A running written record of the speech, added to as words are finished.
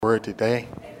word today.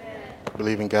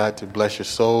 Believing God to bless your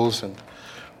souls. And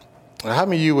how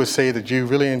many of you would say that you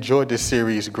really enjoyed this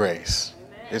series, Grace?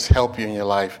 It's helped you in your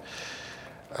life.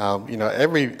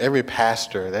 Every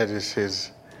pastor, that is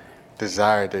his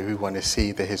desire, that we want to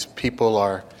see that his people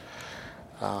are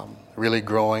really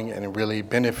growing and really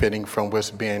benefiting from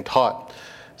what's being taught.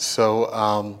 So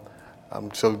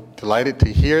I'm so delighted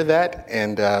to hear that,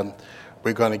 and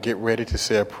we're going to get ready to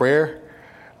say a prayer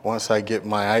once I get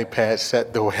my iPad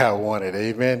set the way I want it.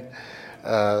 Amen.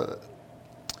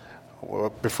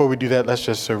 Before we do that, let's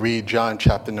just read John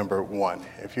chapter number 1.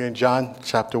 If you're in John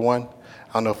chapter 1, I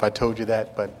don't know if I told you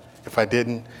that, but if I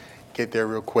didn't, get there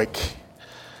real quick.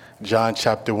 John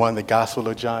chapter 1, the Gospel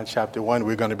of John chapter 1.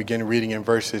 We're going to begin reading in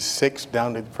verses 6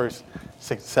 down to verse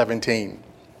 17.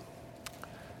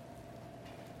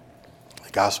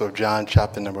 The Gospel of John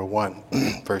chapter number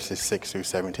 1, verses 6 through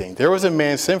 17. There was a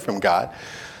man sent from God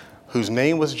whose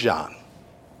name was John.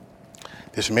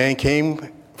 This man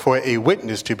came for a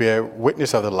witness, to bear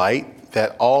witness of the light,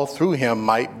 that all through him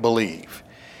might believe.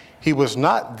 He was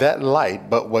not that light,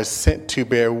 but was sent to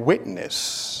bear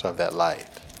witness of that light.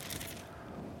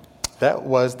 That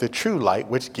was the true light,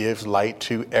 which gives light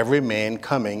to every man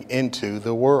coming into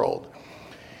the world.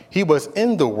 He was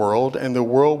in the world, and the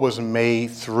world was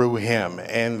made through him,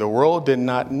 and the world did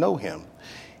not know him.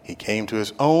 He came to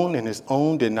his own, and his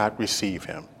own did not receive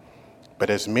him. But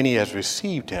as many as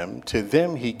received him, to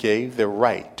them he gave the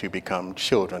right to become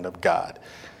children of God,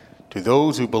 to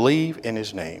those who believe in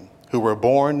his name, who were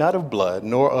born not of blood,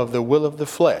 nor of the will of the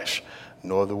flesh,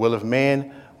 nor the will of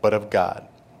man, but of God.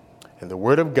 And the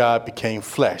word of God became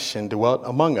flesh and dwelt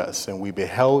among us, and we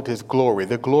beheld his glory,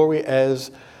 the glory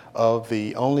as of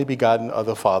the only begotten of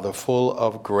the Father, full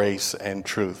of grace and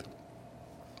truth.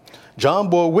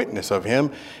 John bore witness of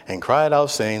him and cried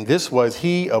out, saying, "This was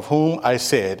he of whom I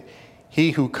said,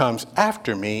 he who comes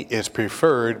after me is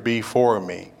preferred before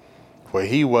me, for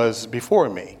he was before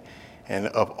me. And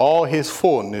of all his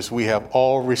fullness we have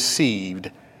all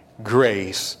received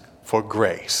grace for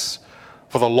grace.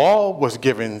 For the law was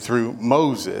given through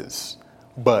Moses,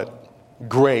 but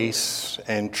grace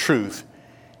and truth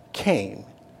came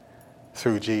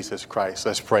through Jesus Christ."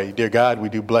 Let's pray. Dear God, we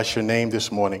do bless your name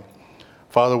this morning.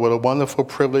 Father, what a wonderful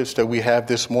privilege that we have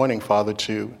this morning, Father,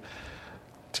 to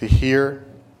hear,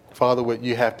 Father, what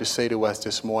you have to say to us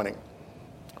this morning.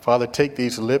 Father, take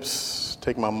these lips,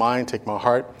 take my mind, take my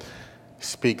heart.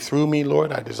 Speak through me,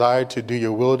 Lord. I desire to do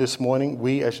your will this morning.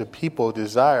 We as a people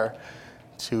desire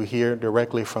to hear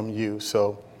directly from you.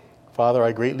 So, Father,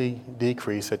 I greatly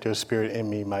decrease that your spirit in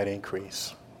me might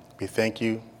increase. We thank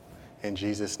you in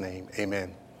Jesus' name.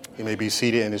 Amen. You may be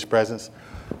seated in his presence.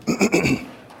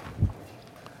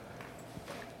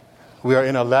 We are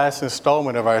in our last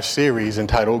installment of our series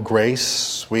entitled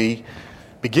Grace. We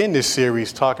begin this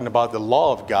series talking about the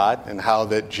law of God and how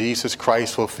that Jesus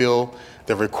Christ fulfilled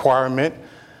the requirement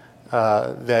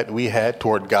that we had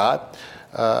toward God.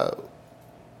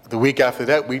 The week after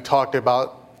that, we talked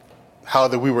about how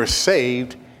that we were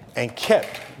saved and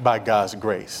kept by God's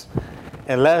grace.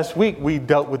 And last week, we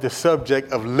dealt with the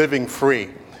subject of living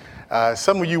free.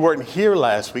 Some of you weren't here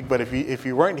last week, but if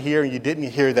you weren't here and you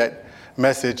didn't hear that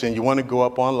message and you want to go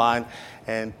up online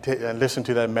and listen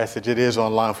to that message, it is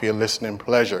online for your listening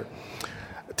pleasure.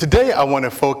 Today, I want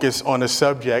to focus on a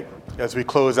subject as we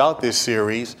close out this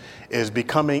series is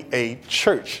becoming a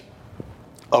church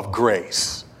of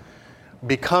grace.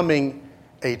 Becoming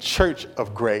a church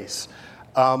of grace.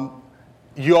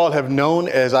 You all have known,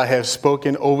 as I have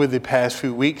spoken over the past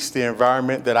few weeks, the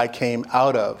environment that I came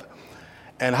out of.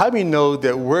 And how many know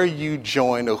that where you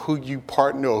join or who you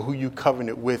partner or who you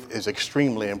covenant with is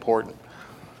extremely important?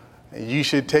 And you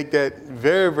should take that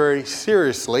very, very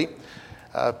seriously.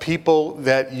 People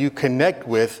that you connect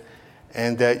with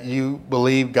and that you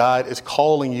believe God is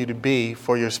calling you to be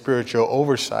for your spiritual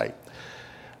oversight.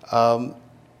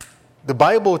 The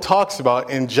Bible talks about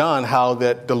in John how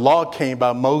that the law came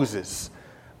by Moses,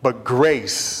 but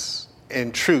grace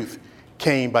and truth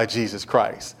came by Jesus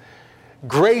Christ.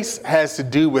 Grace has to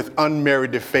do with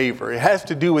unmerited favor. It has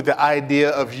to do with the idea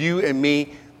of you and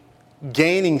me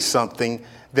gaining something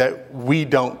that we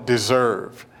don't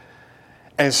deserve.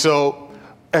 And so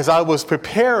as I was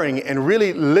preparing and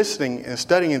really listening and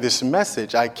studying this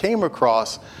message, I came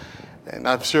across, and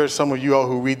I'm sure some of you all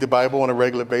who read the Bible on a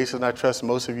regular basis, and I trust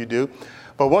most of you do,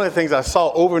 but one of the things I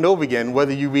saw over and over again,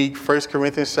 whether you read 1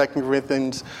 Corinthians, 2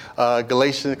 Corinthians,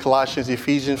 Galatians, Colossians,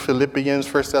 Ephesians,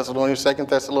 Philippians, 1 Thessalonians, 2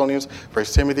 Thessalonians, 1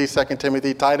 Timothy, 2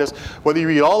 Timothy, Titus, whether you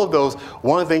read all of those,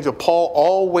 one of the things that Paul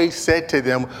always said to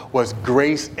them was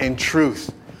grace and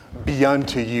truth be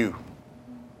unto you.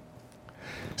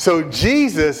 So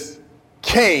Jesus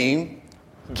came,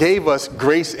 gave us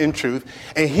grace and truth,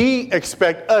 and he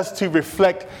expects us to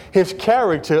reflect his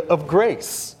character of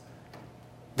grace.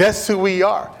 That's who we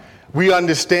are. We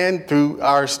understand through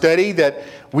our study that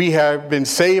we have been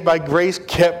saved by grace,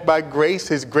 kept by grace.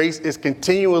 His grace is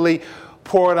continually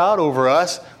poured out over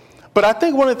us. But I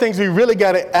think one of the things we really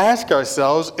got to ask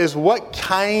ourselves is, what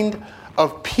kind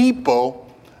of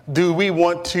people do we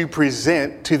want to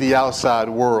present to the outside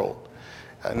world?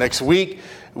 Next week,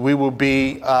 we will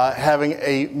be having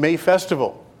a May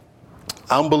Festival.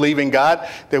 I'm believing God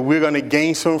that we're going to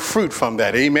gain some fruit from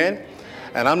that. Amen.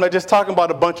 And I'm not just talking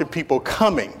about a bunch of people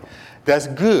coming. That's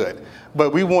good.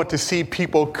 But we want to see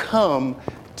people come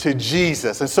to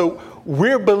Jesus. And so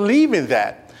we're believing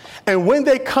that. And when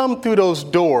they come through those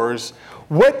doors,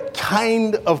 what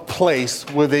kind of place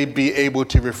will they be able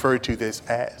to refer to this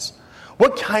as?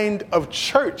 What kind of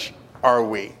church are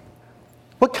we?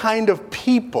 What kind of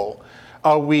people?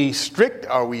 Are we strict?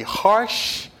 Are we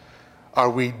harsh? Are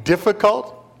we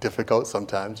difficult? Difficult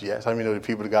sometimes, yes. I mean, the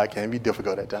people of God can be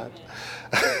difficult at times.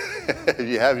 If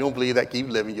you don't believe that, keep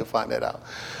living, you'll find that out.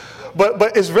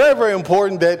 But it's very, very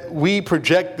important that we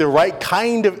project the right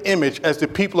kind of image as the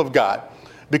people of God,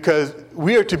 because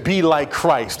we are to be like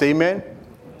Christ, amen?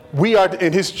 We are,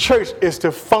 and his church is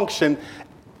to function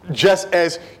just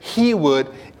as he would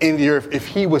in the earth if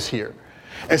he was here.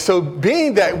 And so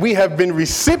being that we have been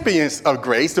recipients of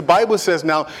grace, the Bible says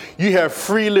now you have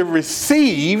freely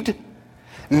received.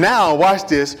 Now, watch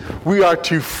this, we are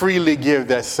to freely give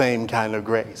that same kind of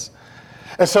grace.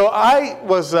 And so I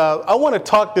want to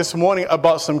talk this morning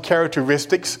about some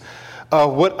characteristics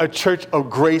of what a church of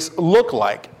grace look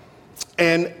like.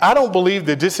 And I don't believe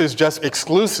that this is just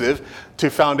exclusive to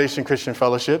Foundation Christian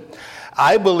Fellowship.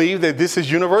 I believe that this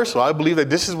is universal. I believe that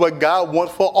this is what God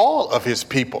wants for all of his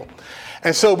people.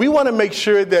 And so we want to make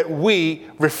sure that we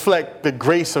reflect the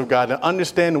grace of God and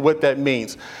understand what that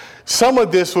means. Some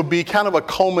of this will be kind of a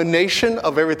culmination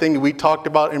of everything that we talked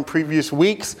about in previous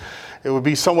weeks. It will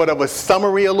be somewhat of a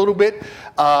summary a little bit.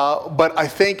 But I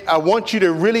think I want you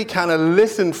to really kind of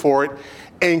listen for it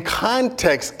in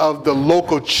context of the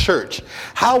local church.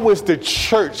 How is the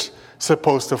church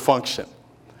supposed to function?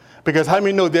 Because how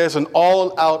many know there's an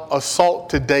all-out assault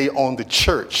today on the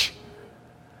church?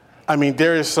 I mean,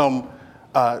 there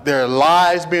are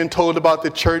lies being told about the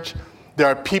church. There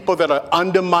are people that are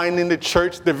undermining the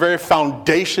church. The very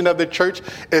foundation of the church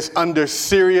is under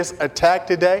serious attack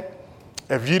today.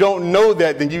 If you don't know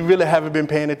that, then you really haven't been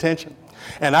paying attention.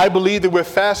 And I believe that we're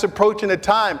fast approaching a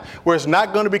time where it's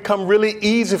not going to become really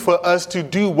easy for us to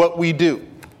do what we do.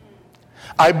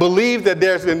 I believe that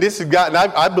and this is God, and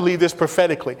I believe this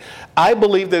prophetically. I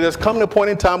believe that there's coming a point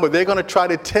in time where they're going to try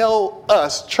to tell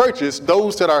us, churches,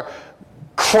 those that are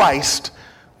Christ,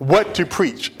 what to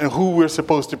preach and who we're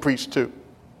supposed to preach to.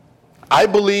 I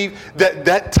believe that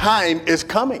that time is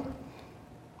coming.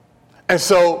 And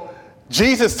so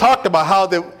Jesus talked about how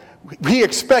that he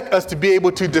expects us to be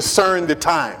able to discern the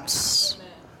times.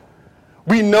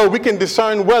 We know we can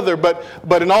discern weather, but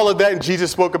in all of that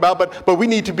Jesus spoke about, but we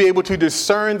need to be able to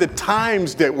discern the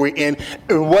times that we're in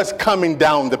and what's coming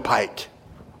down the pike.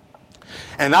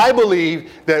 And I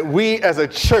believe that we as a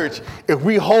church, if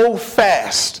we hold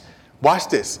fast, watch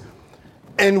this,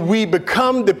 and we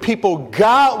become the people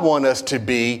God wants us to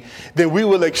be, then we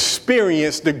will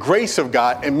experience the grace of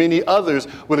God, and many others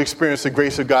will experience the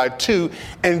grace of God too,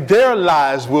 and their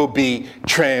lives will be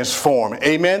transformed.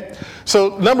 Amen?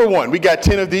 So number one, we got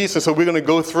 10 of these, and so we're going to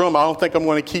go through them. I don't think I'm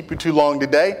going to keep you too long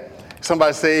today.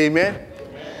 Somebody say amen.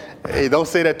 Amen. Hey, don't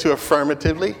say that too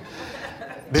affirmatively.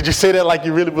 Did you say that like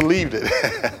you really believed it?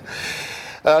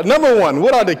 Number one,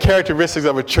 what are the characteristics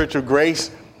of a church of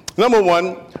grace? Number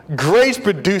one, grace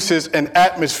produces an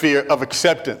atmosphere of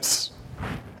acceptance.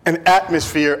 An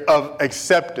atmosphere of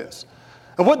acceptance.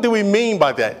 And what do we mean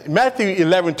by that? Matthew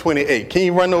 11:28. Can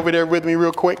you run over there with me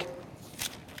real quick?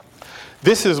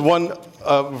 This is one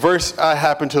verse I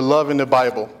happen to love in the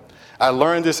Bible. I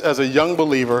learned this as a young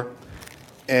believer,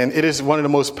 and it is one of the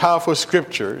most powerful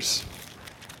scriptures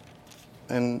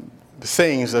and the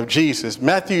sayings of Jesus.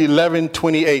 Matthew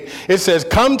 11:28. It says,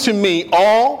 "Come to me,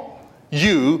 all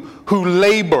you who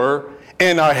labor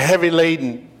and are heavy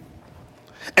laden,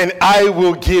 and I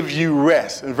will give you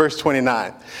rest." In verse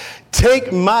 29,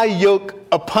 "Take my yoke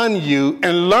upon you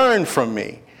and learn from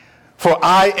me, for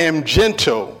I am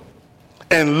gentle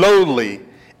and lowly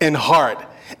in heart,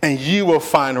 and you will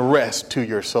find rest to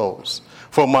your souls.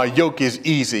 For my yoke is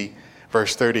easy,"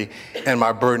 verse 30, "and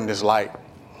my burden is light."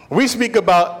 We speak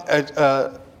about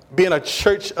being a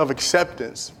church of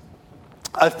acceptance.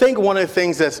 I think one of the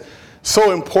things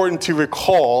so important to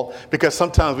recall, because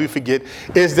sometimes we forget,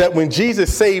 is that when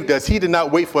Jesus saved us, he did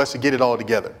not wait for us to get it all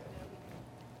together.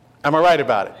 Am I right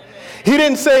about it? He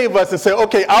didn't save us and say,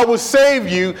 okay, I will save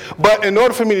you, but in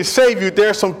order for me to save you, there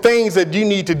are some things that you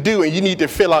need to do, and you need to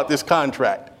fill out this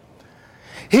contract.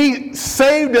 He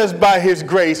saved us by his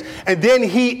grace, and then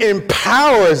he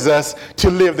empowers us to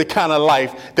live the kind of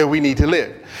life that we need to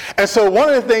live. And so one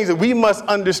of the things that we must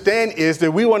understand is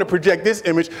that we want to project this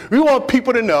image. We want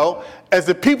people to know, as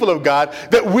the people of God,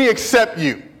 that we accept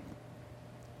you.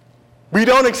 We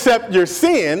don't accept your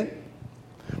sin,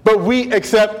 but we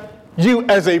accept you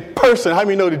as a person. How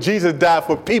many know that Jesus died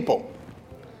for people?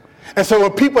 And so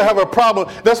when people have a problem,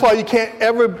 that's why you can't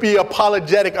ever be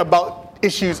apologetic about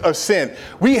issues of sin.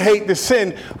 We hate the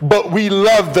sin, but we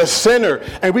love the sinner.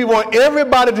 And we want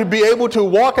everybody to be able to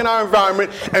walk in our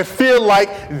environment and feel like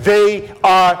they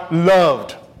are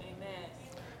loved. Amen.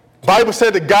 Bible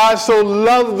said that God so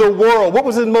loved the world. What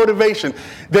was his motivation?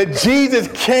 That Jesus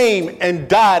came and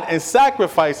died and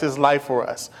sacrificed his life for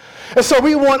us. And so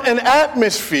we want an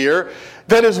atmosphere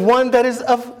that is one that is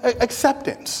of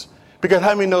acceptance. Because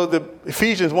how many know that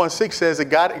Ephesians 1:6 says that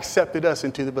God accepted us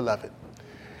into the beloved.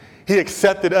 He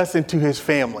accepted us into his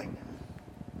family.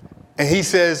 And he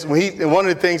says, one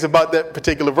of the things about that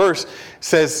particular verse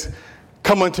says,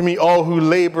 come unto me all who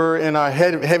labor and are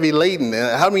heavy laden.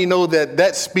 And how many know that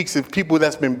that speaks of people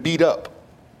that's been beat up?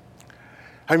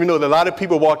 How many know that a lot of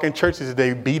people walk in churches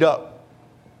today beat up?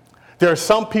 There are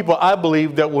some people, I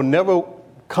believe, that will never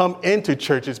come into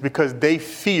churches because they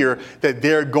fear that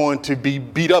they're going to be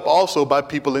beat up also by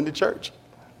people in the church.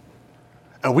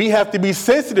 And we have to be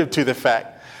sensitive to the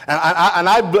fact.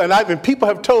 And people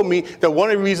have told me that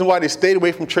one of the reasons why they stayed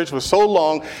away from church for so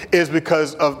long is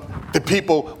because of the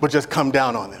people would just come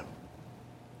down on them.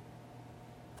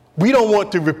 We don't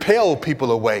want to repel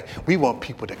people away. We want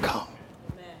people to come.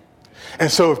 Amen.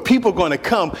 And so if people are going to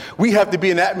come, we have to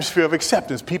be in an atmosphere of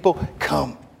acceptance. People,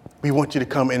 come. We want you to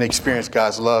come and experience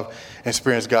God's love,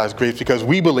 experience God's grace, because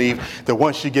we believe that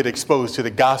once you get exposed to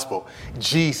the gospel,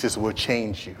 Jesus will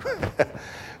change you.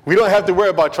 We don't have to worry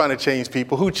about trying to change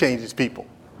people. Who changes people?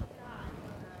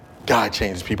 God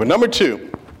changes people. Number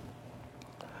 2,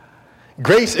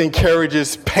 grace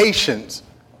encourages patience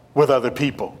with other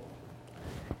people.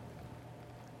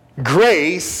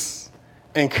 Grace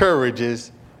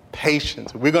encourages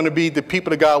patience. We're going to be the people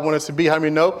that God wants us to be. How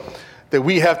many know that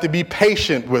we have to be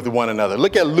patient with one another?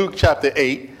 Look at Luke chapter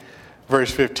 8, verse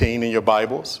 15 in your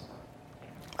Bibles.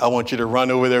 I want you to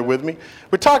run over there with me.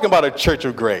 We're talking about a church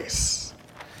of grace.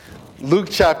 Luke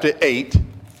chapter 8,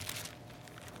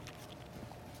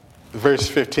 verse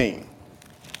 15.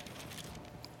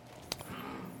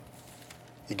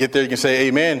 You get there, you can say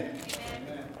amen.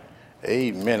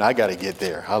 Amen. I got to get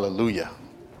there. Hallelujah.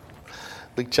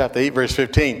 Luke chapter 8, verse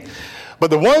 15.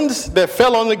 But the ones that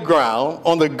fell on the ground,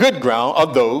 on the good ground,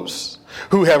 are those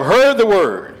who have heard the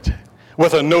word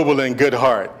with a noble and good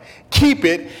heart. Keep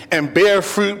it and bear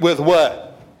fruit with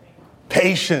what?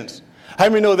 Patience. How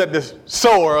many know that the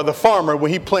sower or the farmer,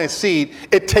 when he plants seed,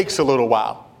 it takes a little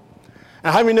while?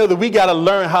 And how many know that we got to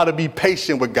learn how to be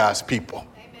patient with God's people?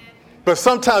 Amen. But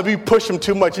sometimes we push them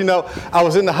too much. You know, I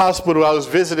was in the hospital. I was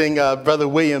visiting Brother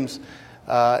Williams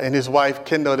and his wife,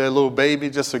 Kendall, their little baby,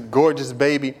 just a gorgeous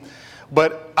baby.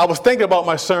 But I was thinking about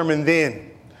my sermon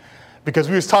then, because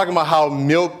we was talking about how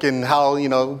milk and how, you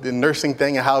know, the nursing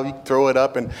thing and how you throw it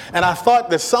up. And I thought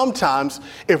that sometimes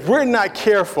if we're not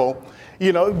careful,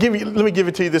 you know, let me give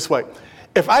it to you this way.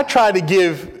 If I try to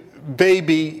give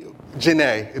baby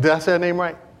Janae, did I say her name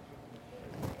right?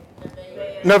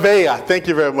 Nevaeh, thank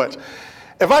you very much.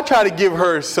 If I try to give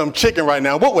her some chicken right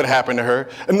now, what would happen to her?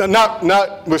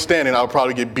 Notwithstanding, I'll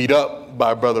probably get beat up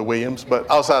by Brother Williams, but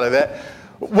outside of that,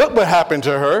 what would happen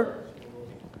to her?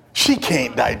 She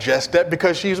can't digest that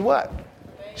because she's what?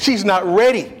 She's not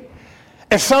ready.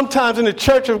 And sometimes in the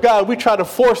church of God, we try to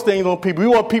force things on people. We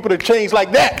want people to change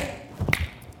like that.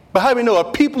 But how do we know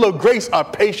a people of grace are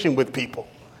patient with people?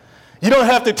 You don't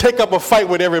have to take up a fight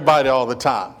with everybody all the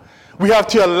time. We have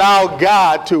to allow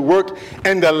God to work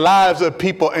in the lives of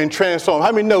people and transform.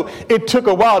 How many know it took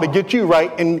a while to get you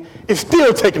right, and it's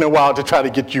still taking a while to try to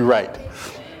get you right?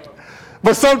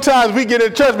 But sometimes we get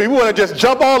in church, we want to just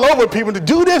jump all over people to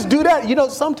do this, do that. You know,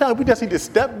 sometimes we just need to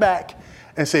step back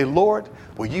and say, Lord,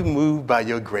 will you move by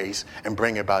your grace and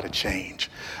bring about a change?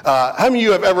 How many of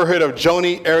you have ever heard of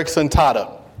Joni Eareckson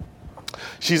Tada?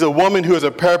 She's a woman who is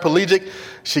a paraplegic.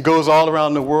 She goes all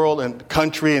around the world and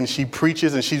country, and she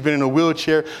preaches, and she's been in a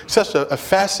wheelchair. Such a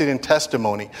fascinating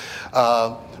testimony.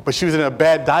 But she was in a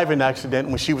bad diving accident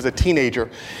when she was a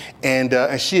teenager,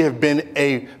 and she had been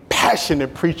a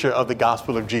passionate preacher of the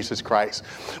gospel of Jesus Christ.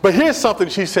 But here's something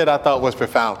she said I thought was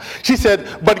profound. She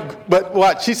said, but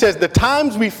what? She says, the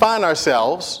times we find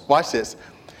ourselves, watch this,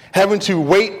 having to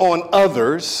wait on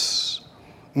others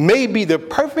may be the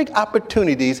perfect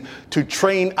opportunities to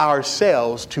train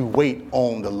ourselves to wait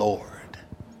on the Lord.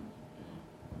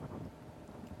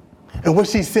 And what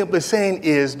she's simply saying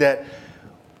is that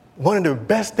one of the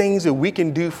best things that we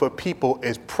can do for people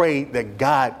is pray that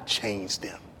God change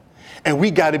them. And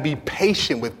we got to be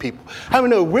patient with people. How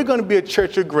many know we're going to be a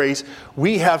church of grace?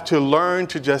 We have to learn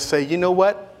to just say, you know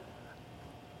what?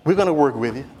 We're going to work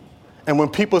with you. And when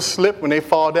people slip, when they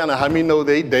fall down, and how many know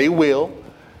they will,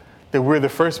 that we're the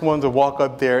first ones to walk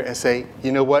up there and say,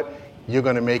 you know what? You're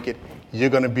going to make it. You're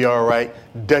going to be all right.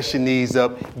 Dust your knees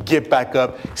up. Get back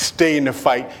up. Stay in the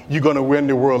fight. You're going to win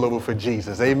the world over for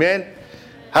Jesus. Amen?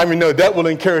 How many know that will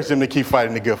encourage them to keep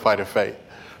fighting the good fight of faith?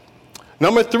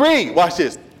 Number 3, watch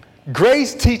this.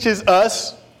 Grace teaches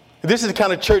us, this is the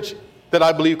kind of church that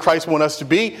I believe Christ wants us to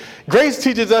be. Grace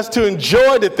teaches us to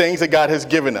enjoy the things that God has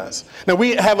given us. Now,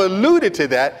 we have alluded to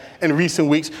that in recent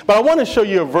weeks, but I want to show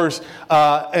you a verse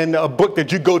in a book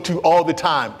that you go to all the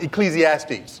time,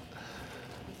 Ecclesiastes.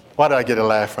 Why did I get a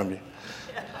laugh from you?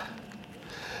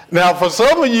 Now, for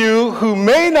some of you who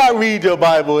may not read your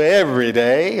Bible every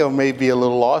day or may be a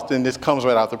little lost, and this comes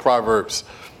right out the Proverbs.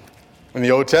 In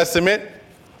the Old Testament,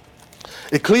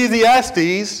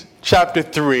 Ecclesiastes chapter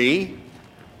 3,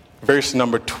 verse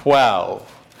number 12.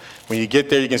 When you get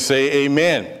there, you can say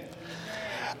amen.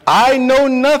 I know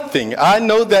nothing. I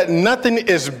know that nothing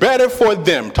is better for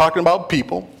them. Talking about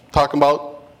people, talking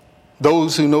about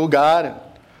those who know God.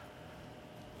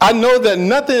 I know that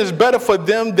nothing is better for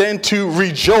them than to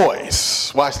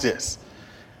rejoice. Watch this.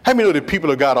 How many know that people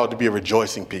of God ought to be a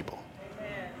rejoicing people?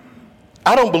 Amen.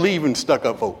 I don't believe in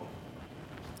stuck-up folk.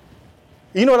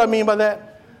 You know what I mean by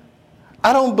that?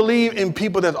 I don't believe in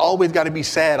people that always got to be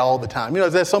sad all the time. You know,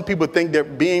 that some people think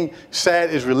that being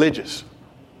sad is religious.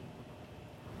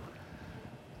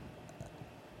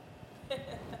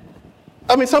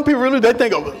 I mean, some people really, they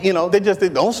think, you know, they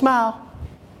don't smile.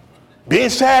 Being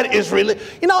sad is really,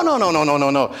 no.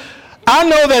 I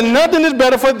know that nothing is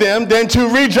better for them than to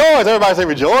rejoice. Everybody say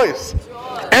rejoice.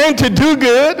 And to do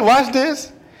good, watch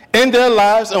this, in their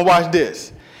lives, and watch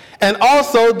this. And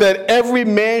also that every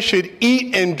man should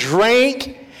eat and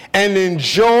drink and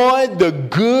enjoy the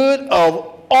good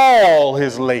of all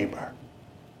his labor.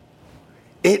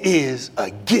 It is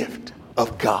a gift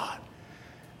of God.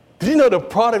 Did you know the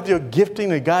product of your gifting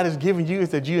that God has given you is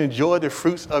that you enjoy the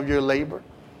fruits of your labor?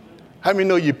 How many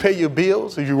know you pay your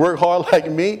bills, if you work hard like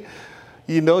me?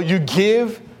 You know, you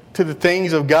give to the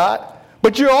things of God.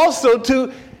 But you're also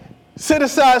to set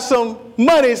aside some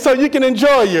money so you can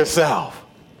enjoy yourself.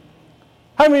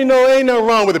 How many know ain't nothing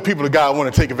wrong with the people of God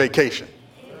want to take a vacation?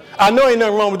 I know ain't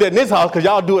nothing wrong with that in this house because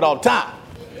y'all do it all the time.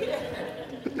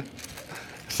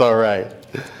 It's all right.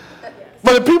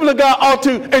 But the people of God ought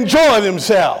to enjoy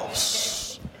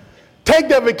themselves. Take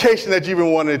that vacation that you've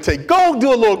been wanting to take. Go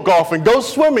do a little golfing. Go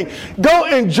swimming. Go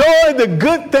enjoy the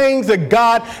good things that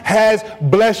God has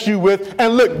blessed you with.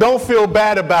 And look, don't feel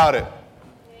bad about it.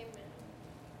 Amen.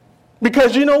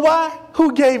 Because you know why?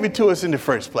 Who gave it to us in the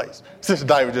first place? Sister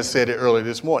Diva just said it earlier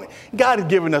this morning. God has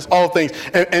given us all things.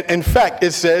 And in fact,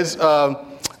 it says in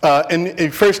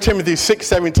 1 Timothy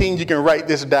 6:17, you can write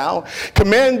this down.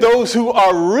 Command those who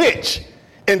are rich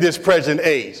in this present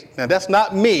age. Now, that's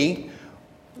not me.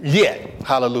 Yet,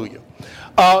 hallelujah.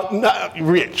 Not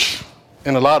rich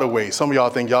in a lot of ways. Some of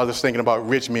y'all think y'all just thinking about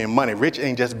rich meaning money. Rich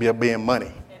ain't just being money.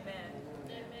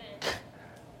 Amen.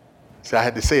 See, I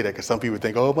had to say that because some people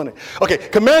think, oh, money. Okay,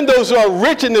 command those who are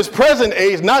rich in this present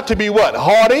age not to be what?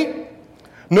 Haughty,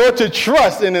 nor to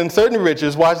trust in uncertain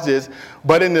riches, watch this,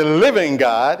 but in the living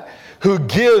God who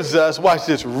gives us, watch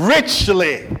this,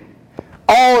 richly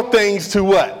all things to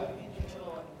what?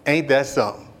 Ain't that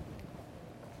something?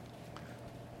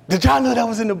 Did y'all know that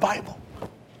was in the Bible?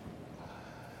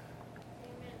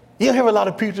 You don't hear a lot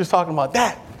of preachers talking about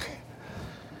that.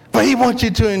 But he wants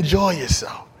you to enjoy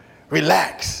yourself.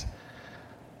 Relax.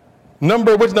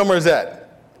 Which number is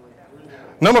that?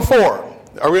 Number 4.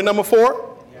 Are we on number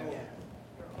 4?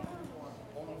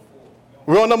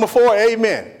 We're on number 4?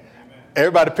 Amen.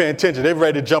 Everybody paying attention. They're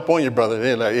ready to jump on you, brother.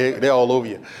 They're all over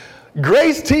you.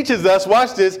 Grace teaches us,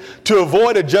 watch this, to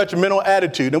avoid a judgmental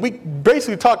attitude. And we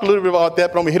basically talked a little bit about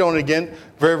that, but I'm going to hit on it again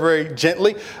very, very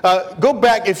gently. Go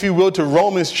back, if you will, to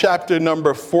Romans chapter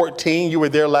number 14. You were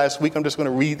there last week. I'm just going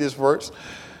to read this verse.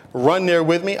 Run there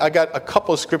with me. I got a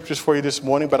couple of scriptures for you this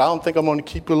morning, but I don't think I'm going to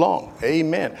keep you long.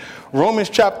 Amen. Romans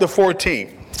chapter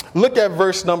 14. Look at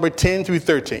verse number 10 through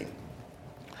 13.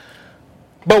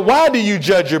 But why do you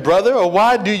judge your brother, or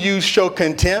why do you show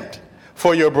contempt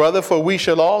for your brother? For we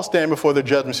shall all stand before the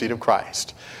judgment seat of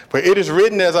Christ. For it is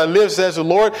written, as I live, says the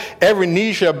Lord, every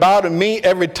knee shall bow to me,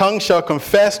 every tongue shall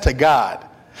confess to God.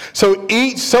 So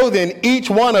then each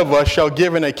one of us shall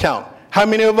give an account. How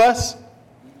many of us?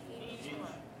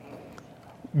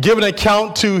 Give an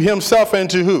account to himself and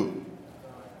to who?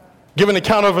 Give an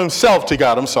account of himself to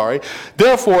God, I'm sorry.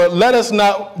 Therefore, let us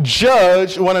not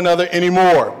judge one another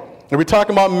anymore. And we're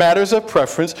talking about matters of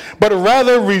preference, but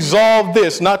rather resolve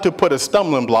this, not to put a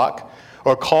stumbling block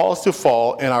or cause to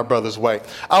fall in our brother's way.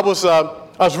 I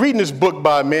was reading this book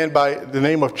by a man by the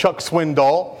name of Chuck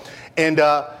Swindoll, and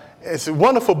it's a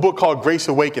wonderful book called Grace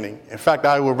Awakening. In fact,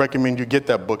 I would recommend you get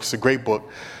that book. It's a great book.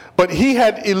 But he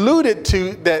had alluded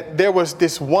to that there was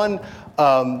this one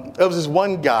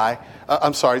guy.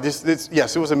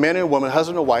 It was a man and a woman,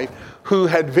 husband and wife, who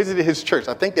had visited his church.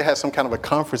 I think they had some kind of a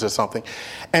conference or something.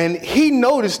 And he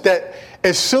noticed that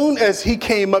as soon as he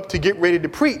came up to get ready to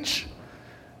preach,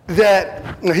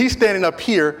 that he's standing up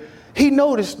here, he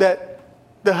noticed that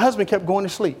the husband kept going to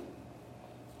sleep.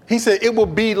 He said it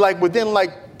would be like within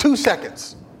 2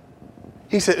 seconds.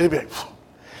 He said, it'd be like,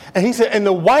 and he said, and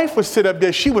the wife would sit up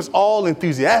there. She was all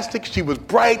enthusiastic. She was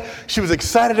bright. She was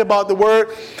excited about the word.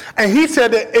 And he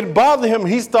said that it bothered him.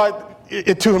 He started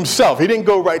it to himself. He didn't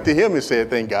go right to him and say,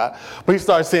 thank God. But he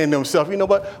started saying to himself, you know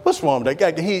what? What's wrong with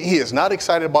that guy? He is not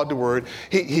excited about the word.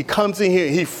 He comes in here,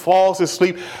 he falls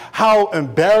asleep. How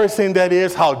embarrassing that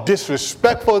is. How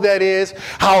disrespectful that is.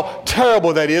 How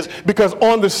terrible that is. Because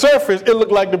on the surface, it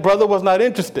looked like the brother was not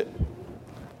interested.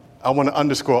 I want to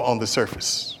underscore on the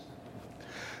surface.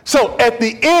 So at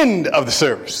the end of the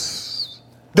service,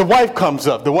 the wife comes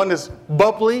up, the one that's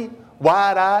bubbly,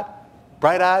 wide-eyed,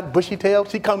 bright-eyed, bushy-tailed.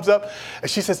 She comes up and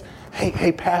she says,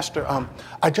 hey, Pastor,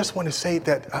 I just want to say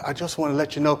that I just want to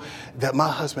let you know that my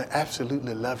husband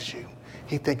absolutely loves you.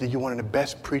 He thinks that you're one of the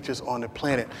best preachers on the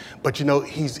planet. But,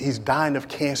 he's dying of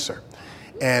cancer.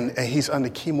 And he's under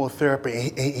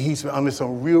chemotherapy. He's under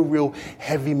some real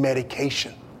heavy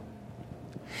medication.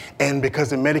 And because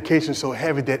the medication is so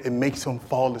heavy that it makes him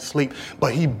fall asleep.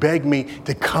 But he begged me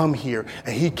to come here,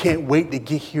 and he can't wait to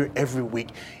get here every week.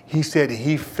 He said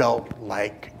he felt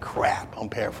like crap. I'm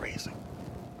paraphrasing.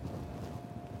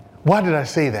 Why did I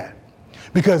say that?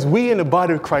 Because we in the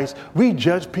body of Christ, we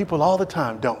judge people all the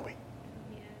time, don't we?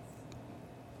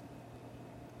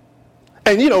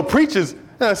 Yes. And, preachers,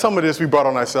 some of this we brought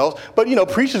on ourselves, but,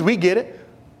 preachers, we get it.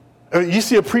 You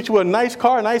see a preacher with a nice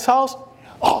car, a nice house,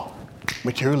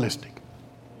 materialistic.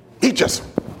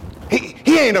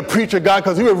 He ain't a preacher guy,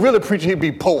 because if he were really a preacher, he'd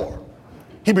be poor.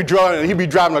 He'd be driving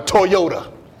a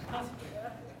Toyota.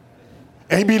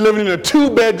 And he'd be living in a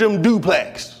 2-bedroom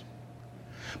duplex.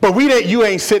 But you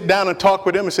ain't sit down and talk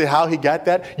with him and say how he got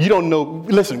that. You don't know.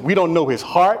 Listen, we don't know his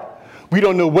heart. We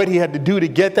don't know what he had to do to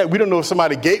get that. We don't know if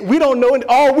somebody gave. We don't know.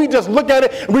 All we just look at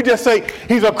it and we just say,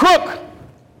 he's a crook.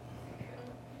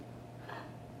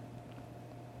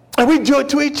 And we do it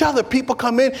to each other. People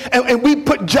come in and we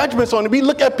put judgments on it. We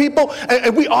look at people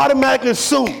and we automatically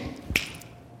assume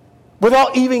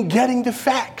without even getting the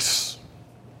facts.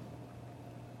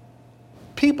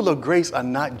 People of grace are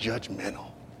not judgmental.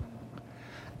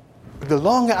 The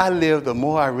longer I live, the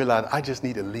more I realize I just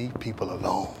need to leave people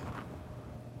alone.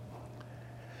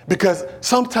 Because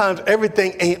sometimes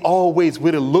everything ain't always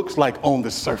what it looks like on the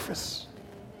surface.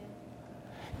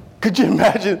 Could you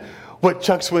imagine what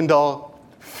Chuck Swindoll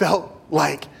felt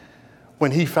like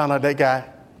when he found out that guy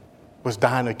was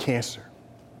dying of cancer?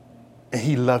 And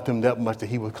he loved him that much that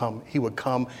he would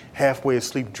come halfway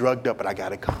asleep, drugged up, but I got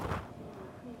to come.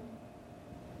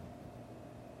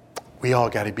 We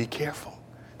all got to be careful.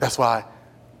 That's why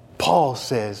Paul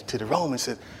says to the Romans,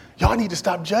 y'all need to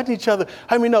stop judging each other.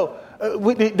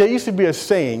 There used to be a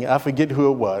saying, I forget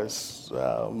who it was,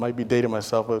 might be dating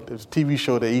myself, but there's a TV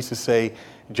show that used to say,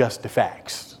 just the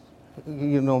facts.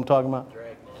 You know what I'm talking about?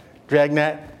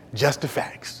 Dragnet, just the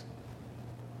facts.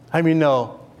 We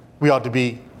ought to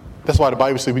be, that's why the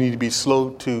Bible says we need to be slow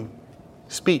to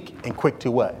speak and quick to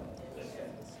what?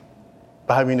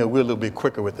 But we're a little bit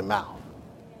quicker with the mouth.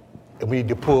 And we need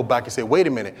to pull back and say, wait a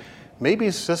minute,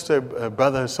 maybe sister,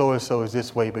 brother so-and-so is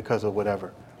this way because of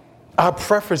whatever. Our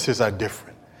preferences are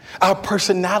different. Our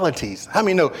personalities,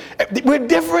 we're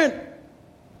different.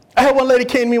 I had one lady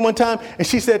came to me one time, and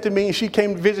she said to me, and she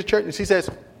came to visit church, and she says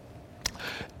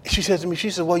to me, she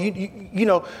said, well, you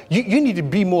need to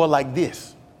be more like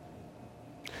this.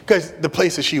 Because the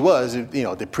place that she was,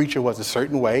 the preacher was a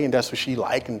certain way, and that's what she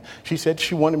liked. And she said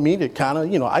she wanted me to kind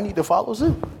of, I need to follow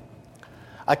suit.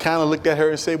 I kind of looked at her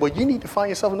and said, well, you need to find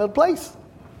yourself another place.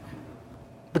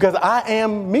 Because I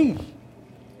am me.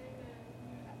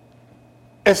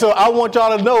 And so I want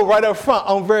y'all to know right up front,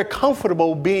 I'm very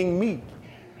comfortable being me.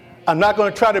 I'm not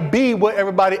going to try to be what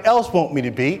everybody else wants me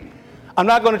to be. I'm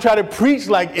not going to try to preach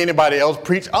like anybody else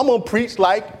preach. I'm going to preach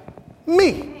like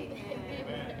me.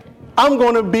 I'm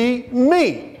going to be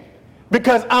me.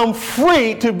 Because I'm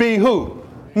free to be who?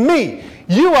 Me.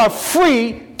 You are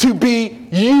free to be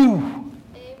you.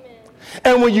 Amen.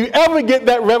 And when you ever get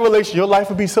that revelation, your life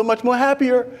will be so much more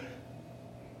happier.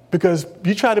 Because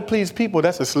you try to please people,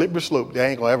 that's a slippery slope. That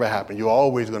ain't going to ever happen. You're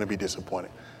always going to be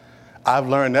disappointed. I've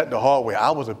learned that the hard way.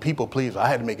 I was a people pleaser. I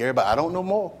had to make everybody. I don't know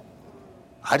more.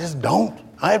 I just don't.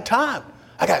 I have time.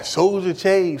 I got souls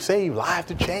to save, lives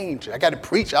to change. I got to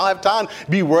preach. I don't have time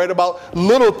to be worried about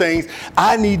little things.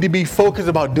 I need to be focused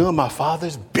about doing my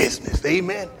Father's business.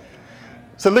 Amen.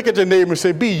 So look at your neighbor and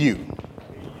say, be you.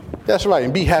 That's right.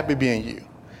 And be happy being you.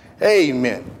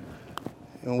 Amen.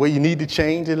 And where you need to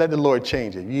change it, let the Lord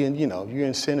change it. You're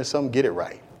in sin or something, get it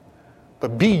right.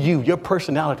 But be you, your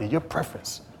personality, your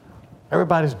preference.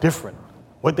 Everybody's different,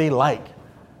 what they like.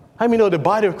 How many know the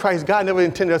body of Christ, God never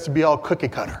intended us to be all cookie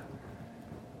cutter.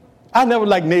 I never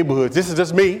liked neighborhoods. This is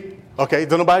just me. Okay,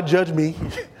 don't nobody judge me.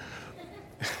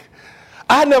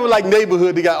 I never liked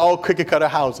neighborhood that got all cookie cutter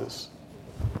houses.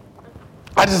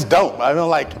 I just don't. I don't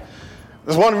like it.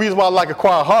 That's one reason why I like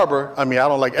Aquia Harbor. I mean, I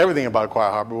don't like everything about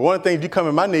Aquia Harbor. But one of the things, you come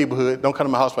in my neighborhood, don't come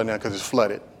to my house right now because it's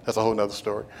flooded. That's a whole nother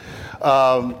story.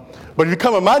 But if you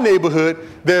come in my neighborhood,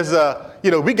 there's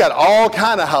we got all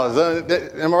kind of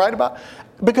houses. Am I right about it?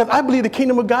 Because I believe the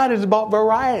kingdom of God is about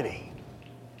variety.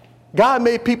 God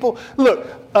made people, look,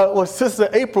 Sister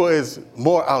April is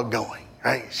more outgoing,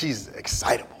 right? She's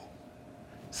excitable.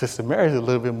 Sister Mary's a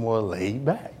little bit more laid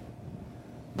back.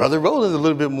 Brother Roland's a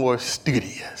little bit more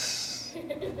studious,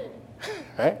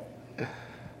 right?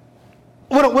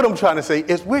 What I'm trying to say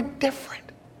is we're different.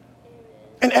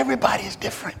 And everybody is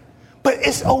different. But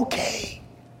it's okay.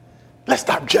 Let's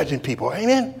stop judging people.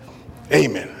 Amen?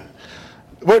 Amen.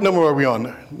 What number are we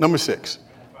on? Number 6.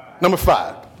 Number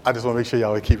 5. I just want to make sure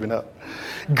y'all are keeping up.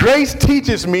 Grace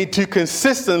teaches me to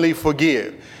consistently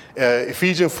forgive.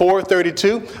 Ephesians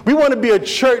 4:32. We want to be a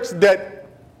church that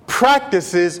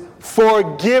practices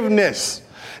forgiveness.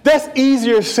 That's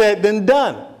easier said than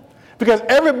done. Because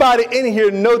everybody in here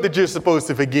knows that you're supposed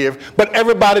to forgive, but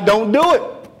everybody don't do it.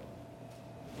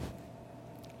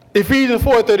 Ephesians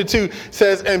 4:32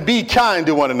 says, and be kind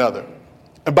to one another.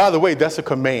 And by the way, that's a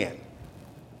command.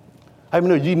 I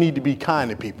know you need to be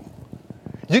kind to people.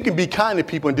 You can be kind to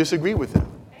people and disagree with them.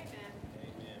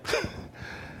 Amen.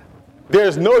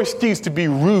 There's no excuse to be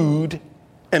rude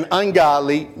and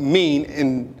ungodly, mean,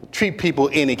 and treat people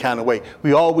any kind of way.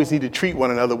 We always need to treat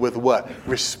one another with what?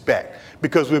 Respect.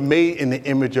 Because we're made in the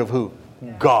image of who?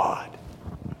 God.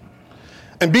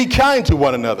 And be kind to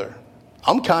one another.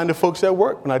 I'm kind to folks at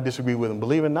work when I disagree with them,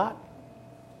 believe it or not.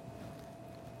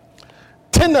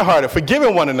 Tenderhearted,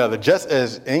 forgiving one another, just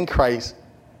as in Christ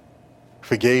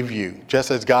forgave you. Just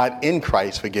as God in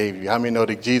Christ forgave you. How many know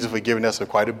that Jesus forgiven us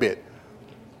quite a bit?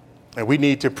 And we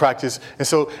need to practice. And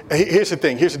so here's the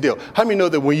thing. Here's the deal. How many know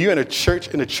that when you're in a church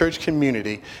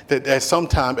community, that at some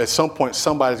point,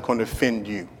 somebody's going to offend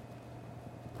you?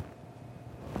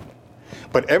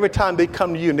 But every time they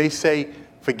come to you and they say,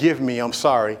 forgive me, I'm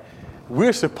sorry,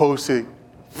 we're supposed to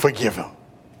forgive them.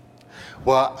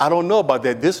 Well, I don't know about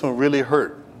that. This one really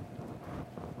hurt.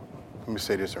 Let me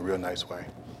say this in a real nice way.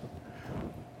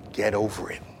 Get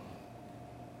over it.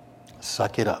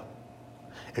 Suck it up.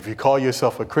 If you call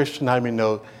yourself a Christian, how many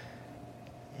know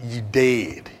you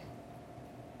dead?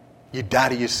 You die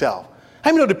to yourself.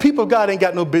 How many know the people of God ain't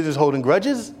got no business holding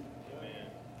grudges?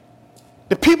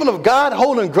 The people of God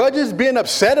holding grudges, being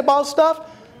upset about stuff?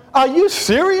 Are you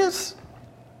serious?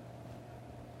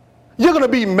 You're going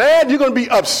to be mad? You're going to be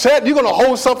upset? You're going to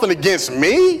hold something against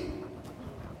me?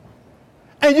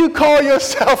 And you call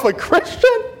yourself a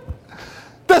Christian?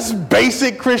 That's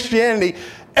basic Christianity.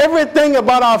 Everything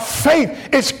about our faith,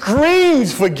 it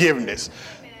screams forgiveness.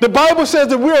 The Bible says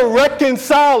that we are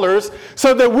reconcilers,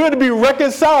 so that we're to be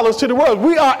reconcilers to the world.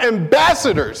 We are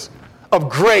ambassadors of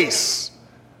grace.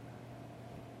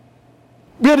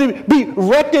 We're to be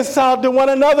reconciled to one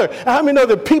another. And how many know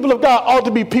the people of God ought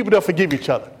to be people that forgive each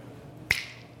other?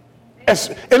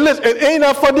 And listen, it ain't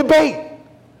up for debate.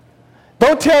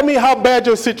 Don't tell me how bad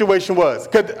your situation was.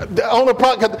 Because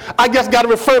I just got to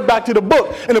refer back to the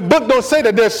book. And the book don't say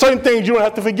that there's certain things you don't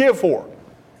have to forgive for.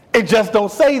 It just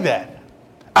don't say that.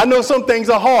 I know some things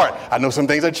are hard. I know some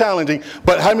things are challenging.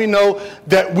 But how many know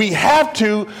that we have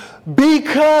to,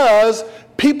 because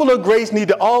people of grace need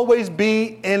to always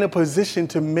be in a position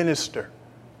to minister.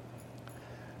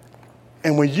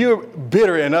 And when you're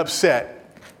bitter and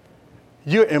upset,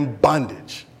 you're in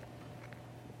bondage.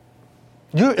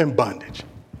 You're in bondage.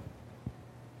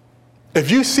 If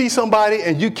you see somebody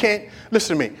and you can't,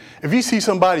 listen to me, if you see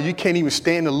somebody you can't even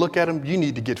stand to look at them, you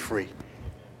need to get free.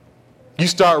 You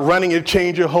start running and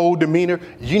change your whole demeanor,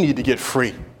 you need to get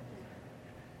free.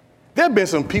 There have been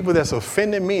some people that's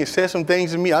offended me and said some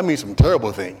things to me, I mean some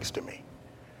terrible things to me.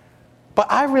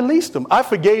 But I released them. I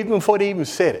forgave them before they even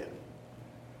said it.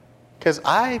 Because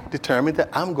I determined that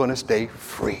I'm going to stay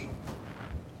free.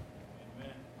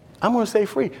 I'm going to stay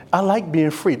free. I like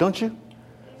being free, don't you?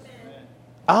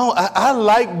 I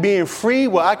like being free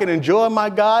where I can enjoy my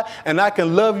God and I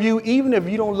can love you even if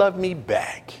you don't love me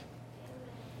back.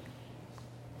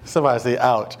 Somebody say,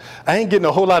 ouch. I ain't getting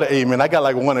a whole lot of amen. I got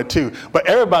like one or two. But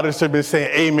everybody should have been saying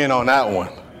amen on that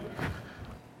one.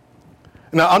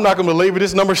 Now, I'm not going to belabor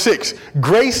this. Number 6,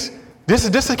 grace. This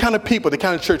is the kind of people, the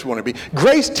kind of church we want to be.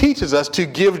 Grace teaches us to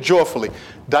give joyfully.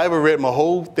 Diva read my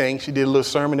whole thing. She did a little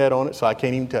sermonette on it, so I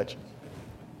can't even touch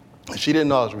it. She didn't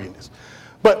know I was reading this.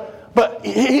 But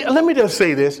let me just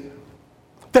say this,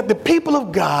 that the people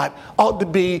of God ought to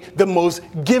be the most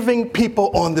giving people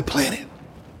on the planet.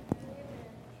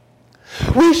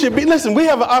 We should be, listen, we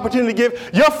have an opportunity to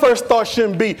give. Your first thought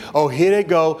shouldn't be, oh, here they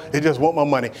go. They just want my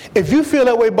money. If you feel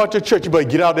that way about your church, you better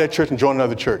get out of that church and join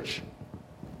another church.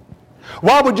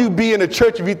 Why would you be in a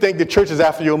church if you think the church is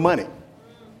after your money?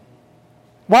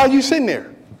 Why are you sitting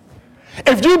there?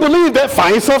 If you believe that,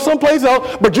 find yourself someplace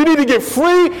else, but you need to get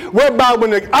free, whereby when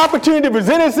the opportunity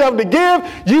presents itself to give,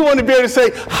 you want to be able to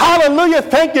say, hallelujah,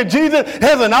 thank you, Jesus.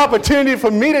 Here's an opportunity for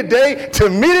me today to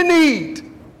meet a need.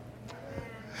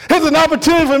 Here's an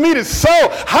opportunity for me to sow.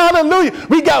 Hallelujah.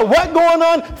 We got what going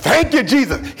on? Thank you,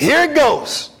 Jesus. Here it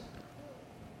goes.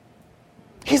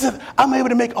 He said, I'm able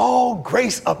to make all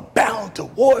grace abound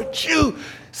towards you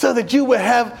so that you will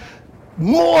have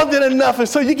more than enough and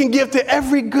so you can give to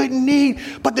every good need.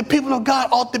 But the people of God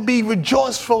ought to be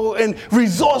rejoiceful and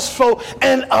resourceful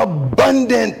and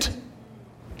abundant.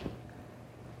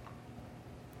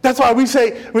 That's why we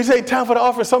say time for the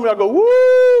offering. Some of y'all go,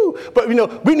 woo! But,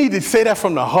 we need to say that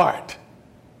from the heart.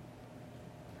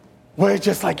 Where it's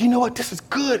just like, you know what? This is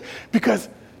good because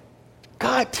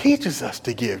God teaches us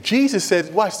to give. Jesus says,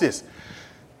 watch this.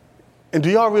 And do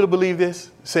y'all really believe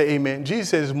this? Say amen. Jesus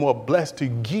says it's more blessed to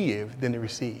give than to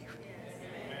receive.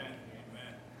 Yes.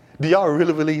 Do y'all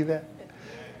really believe that?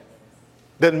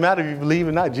 Doesn't matter if you believe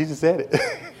or not. Jesus said it.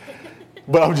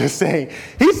 But I'm just saying,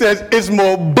 he says it's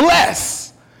more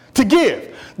blessed to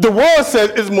give. The world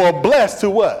says it's more blessed to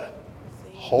what?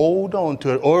 Hold on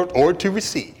to it or to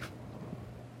receive.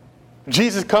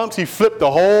 Jesus comes, he flipped the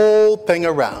whole thing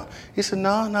around. He said,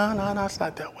 no, it's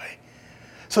not that way.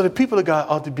 So the people of God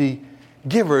ought to be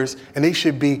givers, and they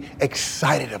should be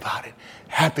excited about it,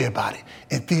 happy about it,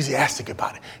 enthusiastic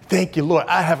about it. Thank you, Lord.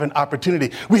 I have an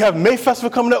opportunity. We have May Festival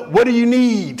coming up. What do you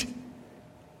need?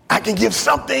 I can give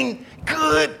something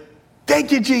good.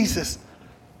 Thank you, Jesus.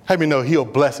 Let me know he'll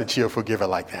bless a cheerful giver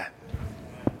like that.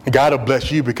 God will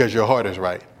bless you because your heart is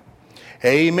right.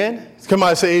 Amen. Come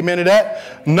on, say amen to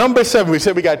that. Number 7, we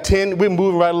said we got 10. We're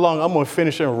moving right along. I'm going to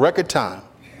finish in record time.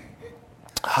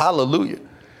 Hallelujah.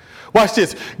 Watch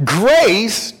this.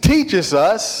 Grace teaches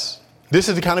us, this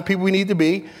is the kind of people we need to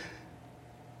be,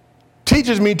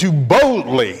 teaches me to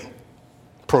boldly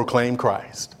proclaim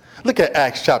Christ. Look at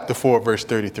Acts chapter 4, verse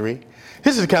 33.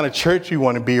 This is the kind of church we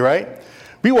want to be, right?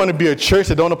 We want to be a church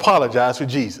that don't apologize for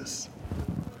Jesus.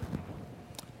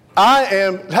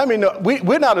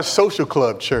 We're not a social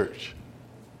club church.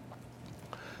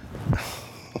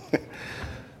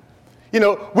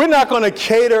 We're not going to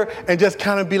cater and just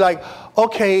kind of be like,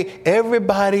 okay,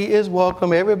 everybody is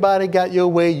welcome. Everybody got your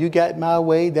way. You got my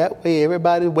way. That way,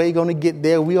 everybody's way going to get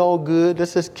there. We all good.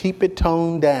 Let's just keep it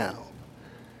toned down.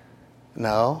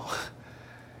 No.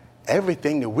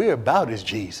 Everything that we're about is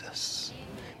Jesus.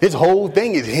 This whole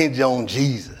thing is hinged on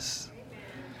Jesus.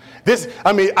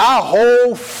 Our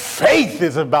whole faith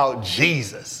is about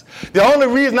Jesus. The only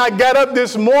reason I got up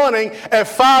this morning at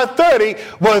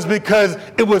 5:30 was because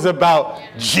it was about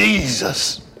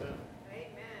Jesus.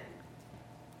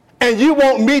 And you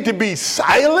want me to be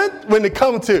silent when it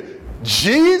comes to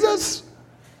Jesus?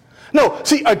 No,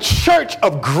 see, a church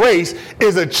of grace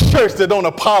is a church that don't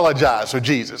apologize for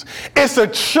Jesus. It's a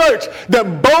church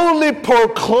that boldly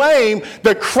proclaim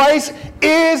that Christ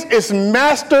is its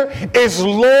master, its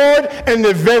Lord, and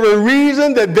the very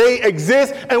reason that they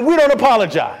exist, and we don't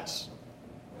apologize.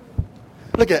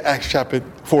 Look at Acts chapter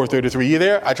 4:33. You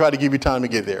there? I tried to give you time to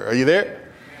get there. Are you there?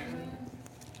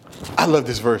 I love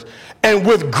this verse. And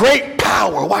with great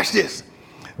power, watch this.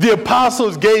 The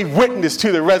apostles gave witness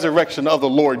to the resurrection of the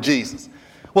Lord Jesus.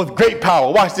 With great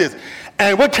power. Watch this.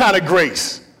 And what kind of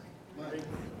grace?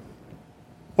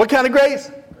 What kind of grace?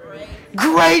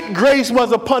 Great grace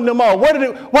was upon them all. Why did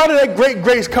that great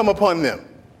grace come upon them?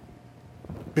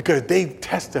 Because they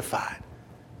testified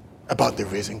about the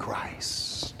risen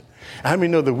Christ. How many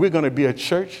know that we're going to be a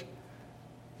church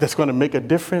that's going to make a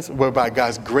difference, whereby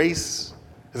God's grace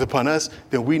is upon us?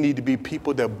 Then we need to be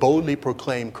people that boldly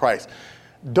proclaim Christ.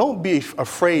 Don't be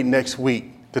afraid next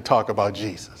week to talk about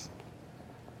Jesus.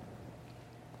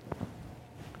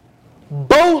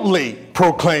 Boldly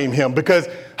proclaim him, because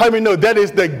how many know that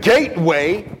is the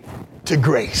gateway to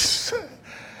grace?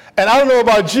 And I don't know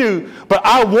about you, but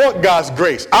I want God's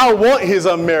grace. I want his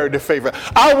unmerited favor.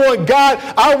 I want God,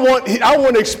 I want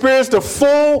to experience the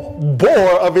full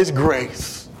bore of his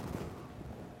grace.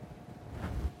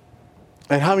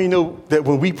 And how many know that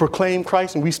when we proclaim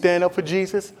Christ and we stand up for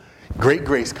Jesus, great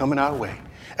grace coming our way.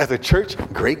 As a church,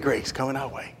 great grace coming our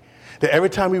way. That every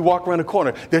time we walk around the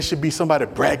corner, there should be somebody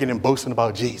bragging and boasting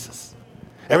about Jesus.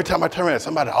 Every time I turn around,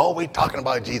 somebody always talking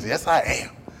about Jesus. Yes, I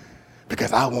am.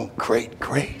 Because I want great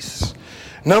grace.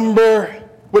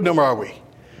 What number are we?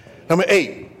 Number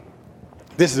 8.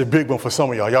 This is a big one for some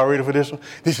of y'all. Y'all ready for this one?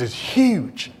 This is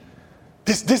huge.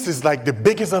 This is like the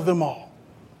biggest of them all.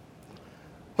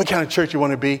 What kind of church you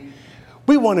want to be?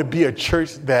 We want to be a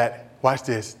church that, watch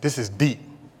this, this is deep.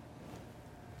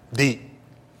 Deep.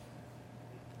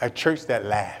 A church that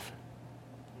laughs.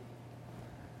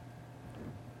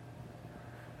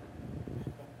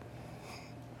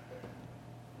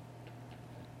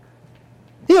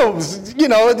 You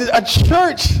know, a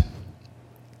church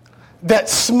that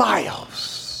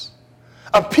smiles.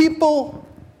 A people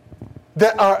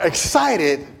that are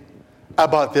excited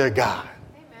about their God.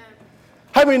 Amen.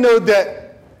 How many know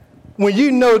that when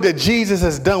you know that Jesus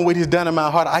has done what he's done in my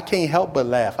heart, I can't help but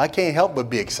laugh. I can't help but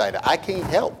be excited. I can't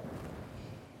help.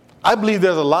 I believe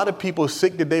there's a lot of people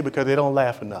sick today because they don't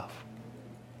laugh enough.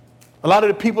 A lot of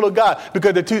the people of God,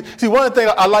 because see, one of the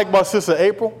things I like about Sister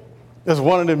April, that's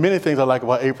one of the many things I like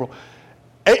about April.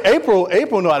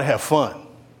 April know how to have fun.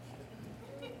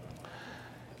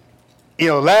 You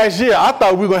know, last year, I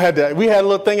thought we were going to have we had a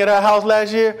little thing at our house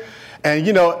last year. And,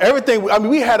 you know, everything, I mean,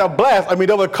 we had a blast. I mean,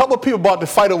 there were a couple of people about to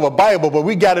fight over a Bible, but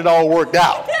we got it all worked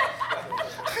out.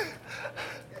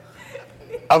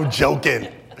 I'm joking.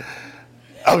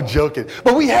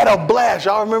 But we had a blast,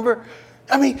 y'all remember?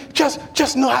 I mean,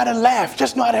 just know how to laugh.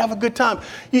 Just know how to have a good time.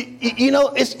 You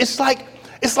know, it's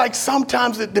like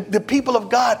sometimes the people of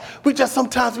God, we're just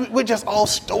all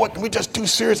stoic and we're just too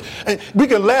serious. And we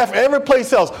can laugh every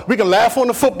place else. We can laugh on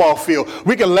the football field.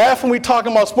 We can laugh when we're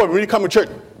talking about sport. When you come to church,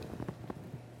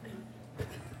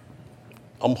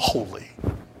 I'm holy.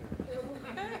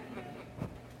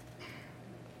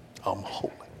 I'm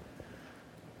holy.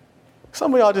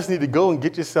 Some of y'all just need to go and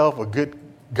get yourself a good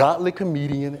godly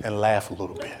comedian and laugh a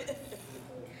little bit.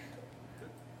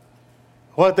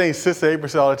 One thing Sister April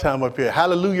said all the time up here,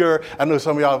 hallelujah. I know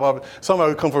some of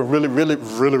y'all come from really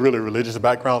religious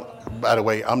background. By the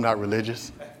way, I'm not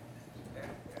religious.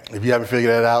 If you haven't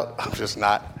figured that out, I'm just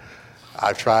not.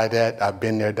 I've tried that. I've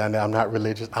been there, done that. I'm not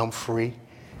religious. I'm free.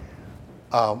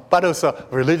 But those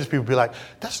religious people be like,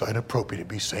 that's not inappropriate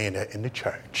to be saying that in the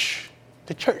church.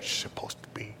 The church is supposed to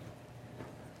be.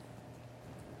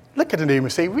 Look at the neighbor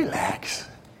and say, relax.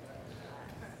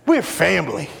 We're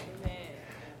family.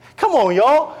 Come on,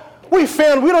 y'all. We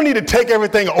family. We don't need to take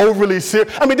everything overly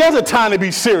serious. I mean, there's a time to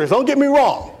be serious. Don't get me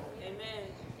wrong. Amen.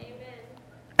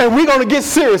 And we're going to get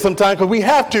serious sometimes because we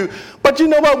have to. But you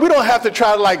know what? We don't have to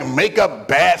try to like make up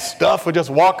bad stuff or just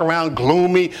walk around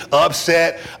gloomy,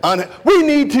 upset. We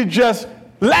need to just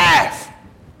laugh.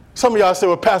 Some of y'all say,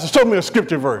 well, Pastor, show me a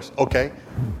scripture verse. Okay.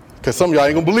 Because some of y'all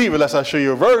ain't going to believe it unless I show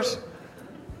you a verse.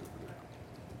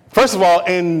 First of all,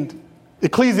 in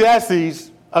Ecclesiastes,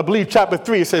 I believe chapter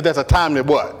 3, it says there's a time to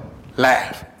what?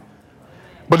 Laugh.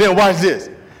 But then watch this.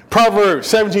 Proverbs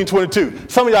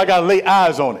 17:22. Some of y'all got to lay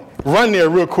eyes on it. Run there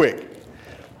real quick.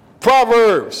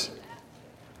 Proverbs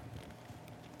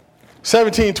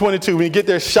 17:22. When you get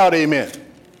there, shout amen.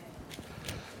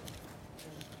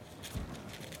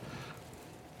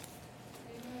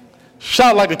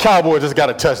 Shout like the Cowboys just got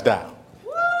a touchdown.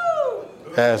 Woo!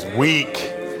 That's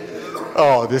weak.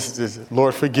 Oh, this is,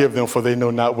 Lord, forgive them, for they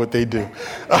know not what they do.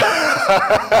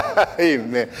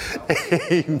 Amen.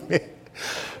 Amen.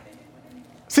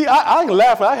 See, I can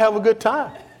laugh and I have a good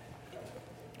time.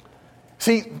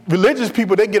 See, religious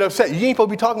people, they get upset. You ain't supposed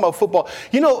to be talking about football.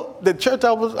 You know, the church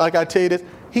I was, like I tell you this,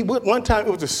 one time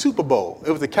it was a Super Bowl.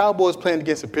 It was the Cowboys playing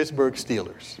against the Pittsburgh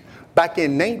Steelers back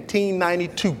in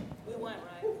 1992. We won,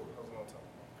 right?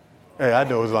 Hey, I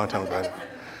know it was a long time ago.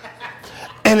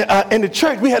 And in the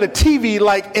church, we had a TV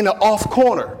like in the off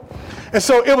corner. And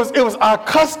so it was our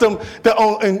custom that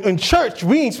in church,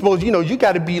 we ain't supposed, you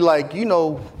got to be like,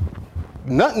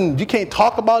 nothing. You can't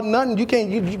talk about nothing. You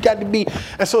got to be.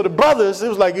 And so the brothers, it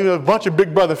was like, a bunch of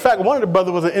big brothers. In fact, one of the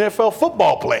brothers was an NFL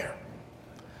football player.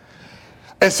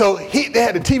 And so they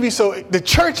had the TV. So the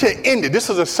church had ended. This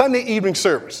was a Sunday evening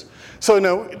service. So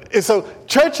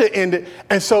church had ended.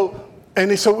 And so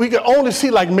we could only see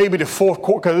like maybe the fourth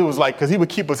quarter, because he would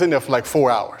keep us in there for like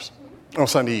 4 hours on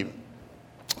Sunday evening.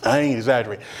 I ain't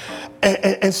exaggerating.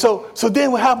 And so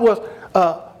then what happened was,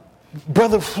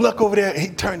 Brother Fluck over there, he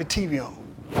turned the TV on.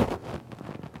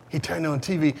 He turned on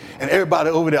TV, and everybody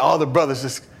over there, all the brothers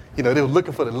just, they were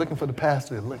looking for the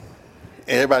pastor. And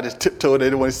everybody just tiptoed. They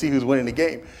didn't want to see who's winning the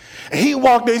game. And he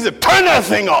walked in, he said, "Turn that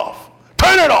thing off.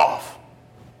 Turn it off."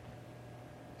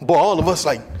 Boy, all of us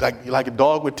like a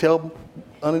dog would tell,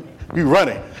 we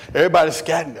running. Everybody's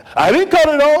scatting. I didn't cut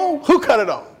it on. Who cut it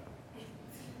on?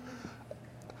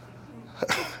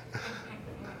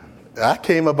 I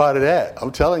came up out of that.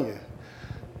 I'm telling you.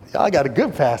 Y'all got a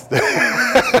good pastor.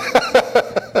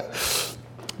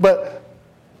 but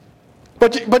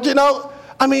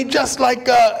just like,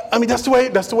 that's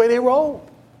the way they roll.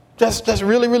 That's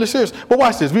really, really serious. But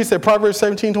watch this. We said Proverbs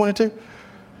 17:22.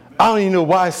 I don't even know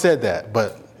why I said that,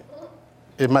 but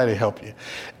it might help you.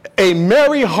 A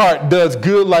merry heart does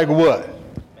good like what?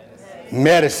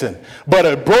 Medicine. But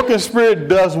a broken spirit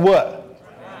does what?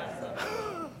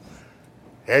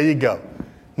 There you go.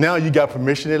 Now you got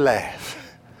permission to laugh.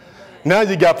 Now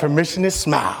you got permission to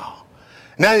smile.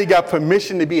 Now you got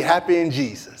permission to be happy in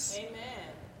Jesus. Amen.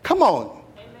 Come on.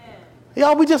 Amen.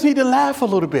 Y'all, we just need to laugh a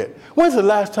little bit. When's the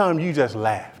last time you just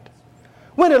laughed?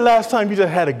 When's the last time you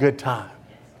just had a good time?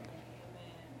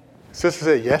 Sister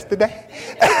said yesterday.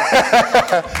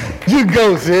 You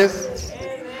go, sis.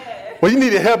 Amen. Well, you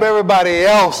need to help everybody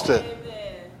else to.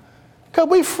 Amen. Because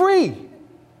we free.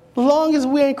 As long as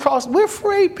we ain't crossed, we're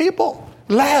free, people.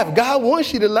 Laugh. God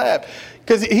wants you to laugh.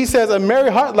 Because he says a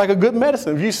merry heart like a good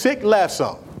medicine. If you're sick, laugh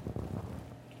some.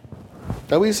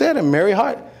 That's what he said, a merry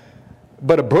heart.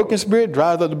 But a broken spirit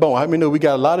dries up the bone. How many know we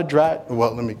got a lot of dry?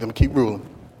 Well, let me keep rolling.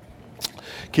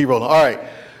 Keep rolling. All right.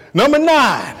 Number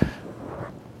 9.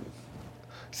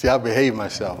 See, I behave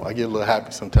myself. I get a little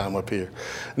happy sometime up here.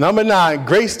 Number 9,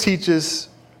 grace teaches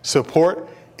support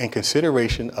and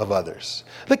consideration of others.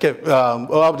 Look at,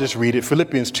 I'll just read it.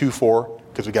 Philippians 2:4,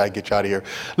 because we got to get you out of here.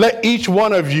 Let each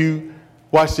one of you,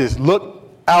 watch this, look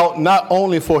out not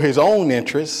only for his own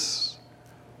interests,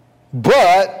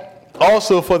 but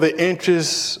also for the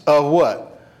interests of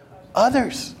what?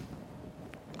 Others.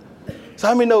 So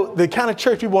I mean, the kind of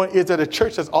church we want is that a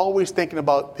church that's always thinking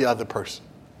about the other person.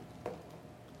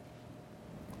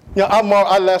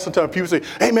 I laugh sometimes. People say,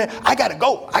 "Hey man, I gotta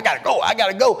go.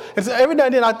 And so every now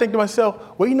and then I think to myself,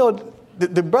 well,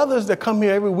 the brothers that come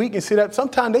here every week and sit up,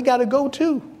 sometimes they gotta go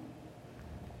too.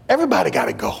 Everybody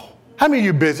gotta go. How many of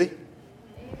you busy?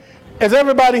 Is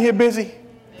everybody here busy?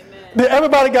 Amen. Did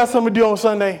everybody got something to do on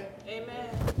Sunday? Amen.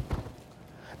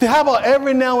 Then how about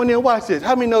every now and then? Watch this.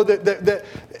 How many know that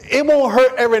it won't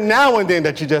hurt every now and then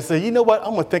that you just say, you know what,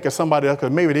 I'm going to think of somebody else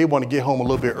because maybe they want to get home a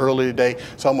little bit early today,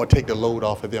 so I'm going to take the load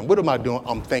off of them. What am I doing?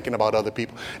 I'm thinking about other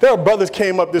people. There are brothers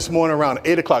came up this morning around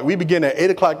 8 o'clock. We begin at 8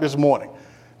 o'clock this morning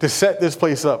to set this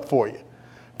place up for you.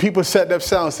 People setting up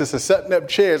sound systems, setting up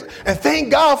chairs, and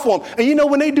thank God for them. And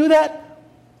when they do that,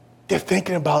 they're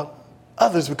thinking about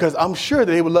others because I'm sure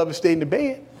that they would love to stay in the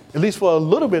bed, at least for a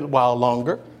little bit while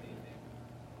longer.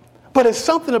 But it's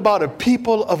something about a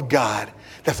people of God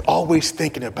that's always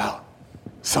thinking about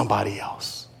somebody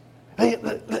else. I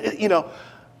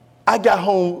got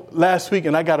home last week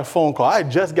and I got a phone call. I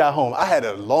just got home. I had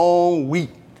a long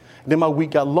week. Then my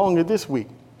week got longer this week.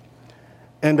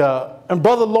 And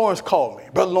Brother Lawrence called me.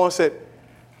 Brother Lawrence said,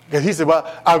 because he said,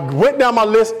 well, I went down my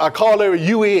list. I called every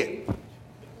you in.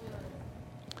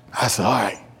 I said, all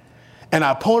right. And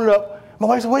I pointed up. My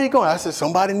wife said, where are you going? I said,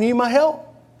 somebody need my help.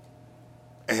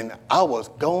 And I was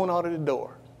going out of the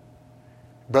door.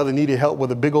 Brother needed help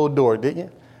with a big old door, didn't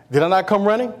you? Did I not come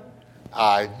running?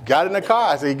 I got in the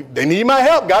car. I said, they need my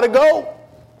help. Got to go.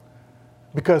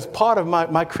 Because part of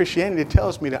my Christianity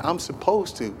tells me that I'm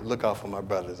supposed to look out for my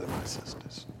brothers and my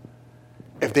sisters.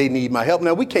 if they need my help.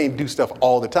 Now, we can't do stuff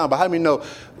all the time, but how many know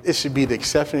it should be the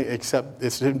exception, except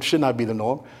it should not be the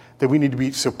norm, that we need to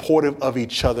be supportive of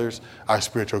each other's, our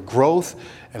spiritual growth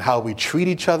and how we treat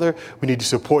each other. We need to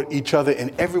support each other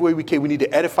in every way we can. We need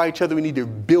to edify each other. We need to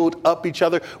build up each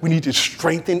other. We need to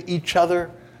strengthen each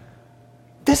other.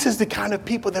 This is the kind of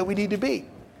people that we need to be.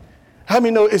 How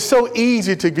many know it's so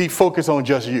easy to be focused on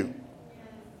just you?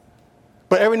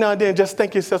 But every now and then, just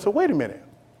think yourself, so wait a minute.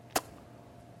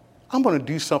 I'm going to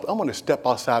do something. I'm going to step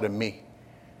outside of me.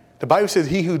 The Bible says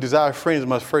he who desires friends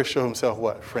must first show himself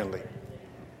what? Friendly.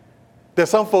 There's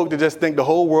some folk that just think the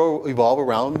whole world revolves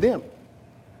around them.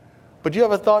 But you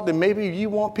ever thought that maybe you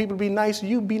want people to be nice,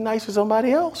 you be nice to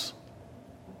somebody else?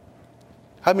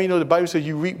 How many know the Bible says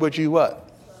you reap what you what?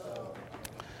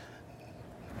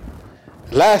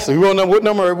 Lastly, what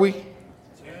number are we? 10.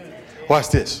 Watch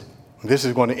this. This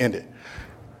is going to end it.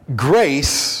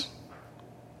 Grace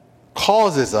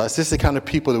causes us, this is the kind of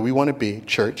people that we want to be,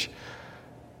 church,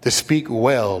 to speak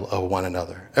well of one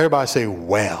another. Everybody say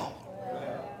well.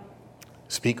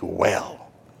 Speak well.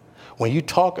 When you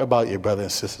talk about your brothers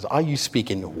and sisters, are you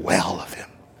speaking well of them?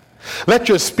 Let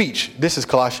your speech, this is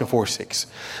Colossians 4:6.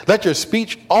 Let your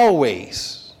speech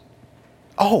always,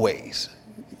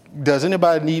 does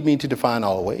anybody need me to define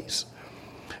always?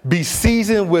 Be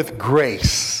seasoned with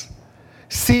grace,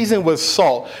 seasoned with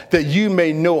salt, that you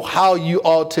may know how you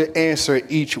ought to answer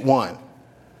each one.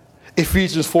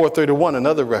 Ephesians 4:31,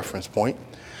 another reference point.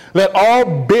 Let all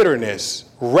bitterness,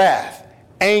 wrath,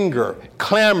 anger,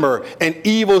 clamor, and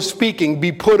evil speaking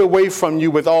be put away from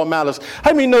you with all malice.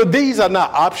 How many know these are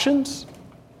not options?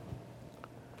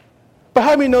 But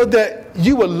how many know that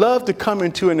you would love to come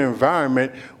into an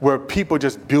environment where people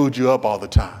just build you up all the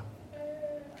time?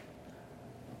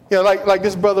 You know, like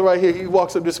this brother right here, he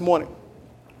walks up this morning.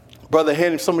 Brother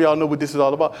handed, some of y'all know what this is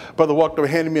all about. Brother walked over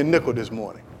and handed me a nickel this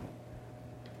morning.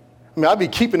 I mean, I be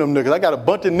keeping them nickels. I got a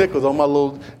bunch of nickels on my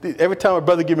little, every time a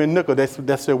brother give me a nickel,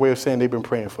 that's their way of saying they've been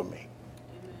praying for me.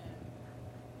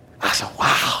 I said,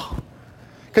 wow.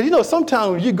 Because, you know,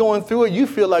 sometimes when you're going through it, you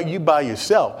feel like you by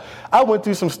yourself. I went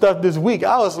through some stuff this week.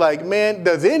 I was like, man,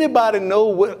 does anybody know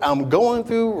what I'm going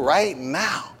through right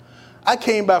now? I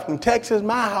came back from Texas.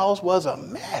 My house was a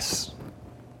mess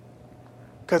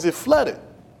because it flooded.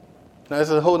 Now, that's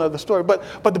a whole other story. But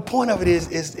the point of it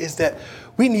is that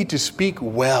we need to speak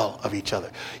well of each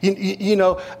other. You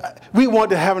know, we want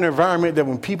to have an environment that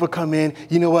when people come in,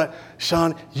 you know what,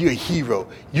 Sean, you're a hero.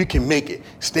 You can make it.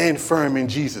 Stand firm in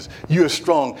Jesus. You're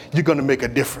strong. You're going to make a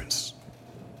difference.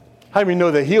 How many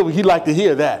know that he'd like to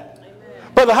hear that?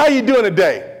 Amen. Brother, how you doing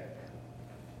today?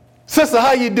 Sister,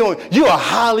 how you doing? You are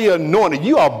highly anointed.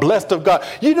 You are blessed of God.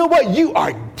 You know what? You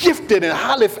are gifted and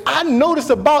highly. I notice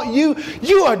about you,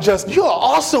 you're an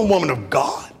awesome woman of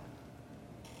God.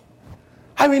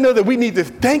 How many know that we need to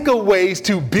think of ways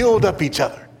to build up each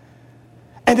other?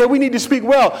 And that we need to speak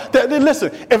well.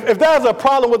 Listen, if there's a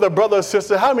problem with a brother or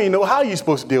sister, how many know how are you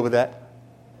supposed to deal with that?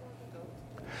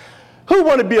 Who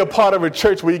want to be a part of a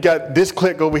church where you got this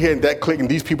clique over here and that clique and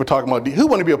these people talking about, who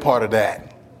want to be a part of that?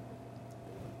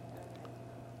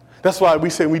 That's why we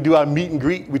say when we do our meet and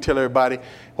greet, we tell everybody,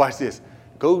 watch this,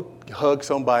 go hug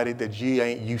somebody that you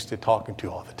ain't used to talking to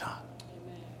all the time.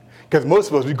 Because most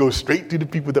of us, we go straight to the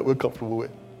people that we're comfortable with.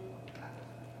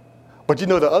 But you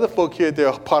know, the other folk here,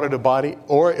 they're part of the body,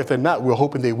 or if they're not, we're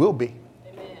hoping they will be.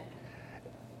 Amen.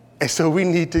 And so we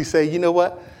need to say, you know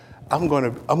what? I'm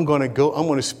going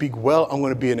to speak well. I'm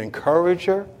going to be an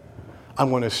encourager. I'm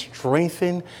going to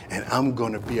strengthen, and I'm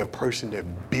going to be a person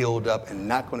that build up and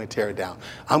not going to tear down.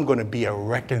 I'm going to be a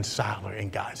reconciler in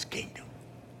God's kingdom.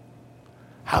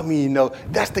 How many of you know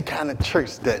that's the kind of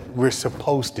church that we're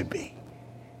supposed to be?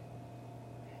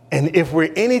 And if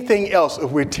we're anything else, if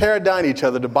we tear down each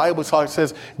other, the Bible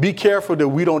says, be careful that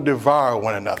we don't devour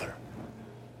one another.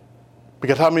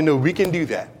 Because how many know we can do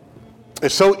that?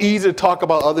 It's so easy to talk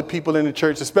about other people in the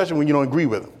church, especially when you don't agree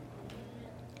with them.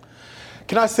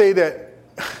 Can I say that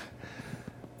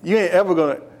you ain't ever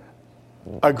going to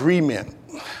agreement?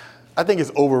 I think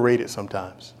it's overrated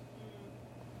sometimes.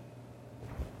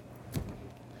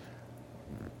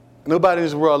 Nobody in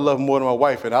this world I love more than my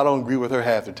wife, and I don't agree with her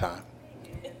half the time.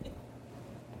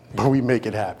 But we make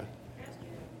it happen.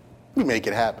 We make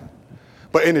it happen.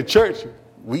 But in the church,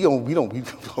 we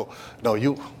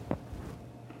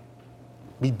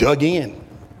dug in.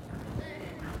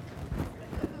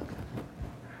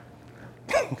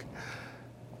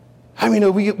 I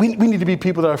mean, we need to be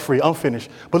people that are free. I'm finished.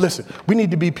 But listen, we need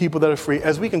to be people that are free.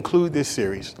 As we conclude this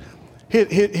series,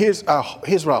 here's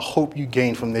what I hope you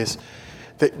gain from this,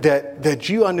 that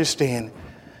you understand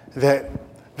that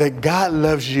that God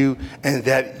loves you and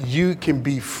that you can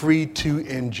be free to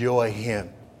enjoy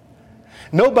him.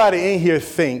 Nobody in here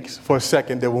thinks for a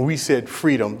second that when we said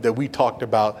freedom, that we talked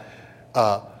about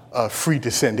free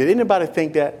to sin. Did anybody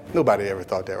think that? Nobody ever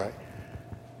thought that, right?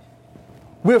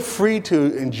 We're free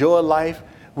to enjoy life.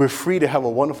 We're free to have a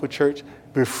wonderful church.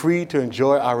 We're free to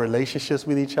enjoy our relationships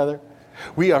with each other.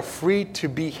 We are free to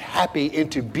be happy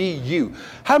and to be you.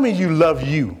 How many of you love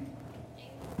you?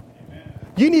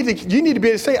 You need to be able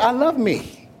to say, I love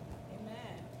me. Amen.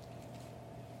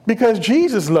 Because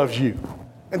Jesus loves you.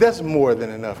 And that's more than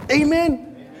enough.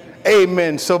 Amen?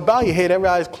 Amen. So bow your head, every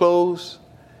eye is closed.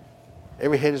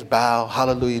 Every head is bowed.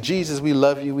 Hallelujah. Jesus, we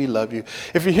love you. We love you.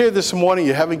 If you're here this morning,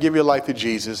 you haven't given your life to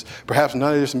Jesus, perhaps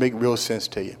none of this make real sense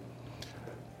to you.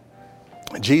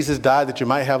 Jesus died that you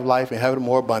might have life and have it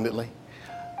more abundantly.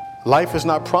 Life is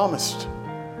not promised.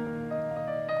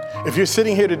 If you're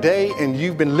sitting here today and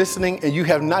you've been listening and you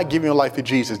have not given your life to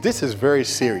Jesus, this is very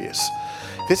serious.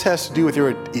 This has to do with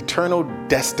your eternal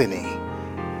destiny.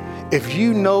 If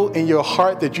you know in your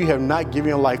heart that you have not given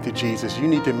your life to Jesus, you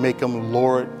need to make him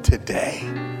Lord today.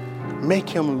 Make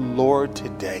him Lord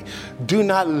today. Do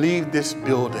not leave this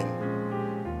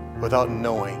building without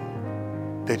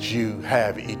knowing that you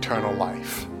have eternal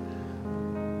life.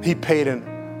 He paid an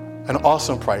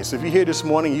awesome price. If you're here this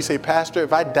morning, you say, Pastor,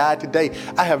 if I die today,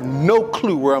 I have no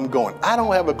clue where I'm going. I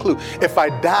don't have a clue. If I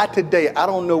die today, I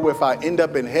don't know if I end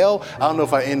up in hell. I don't know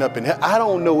if I end up in hell. I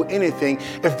don't know anything.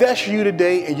 If that's you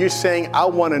today and you're saying, I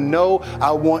want to know,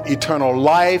 I want eternal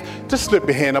life, just slip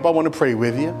your hand up. I want to pray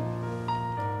with you.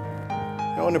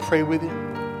 I want to pray with you.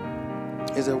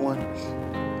 Is there one?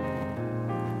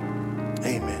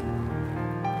 Amen.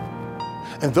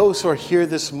 And those who are here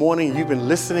this morning, you've been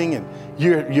listening and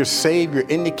you're saved, you're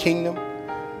in the kingdom.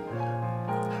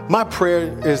 My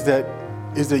prayer is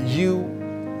that you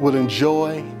will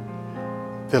enjoy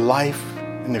the life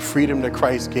and the freedom that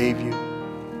Christ gave you,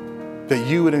 that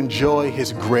you would enjoy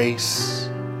his grace,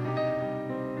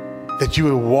 that you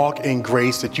would walk in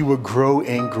grace, that you would grow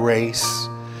in grace,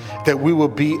 that we will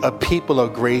be a people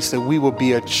of grace, that we will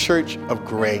be a church of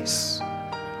grace.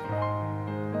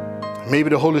 Maybe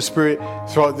the Holy Spirit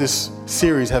throughout this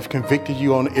series have convicted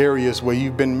you on areas where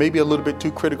you've been maybe a little bit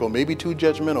too critical, maybe too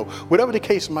judgmental. Whatever the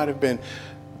case might have been,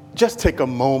 just take a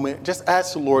moment. Just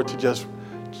ask the Lord to just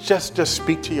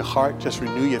speak to your heart. Just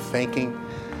renew your thinking.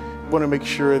 We want to make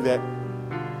sure that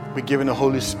we're giving the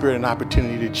Holy Spirit an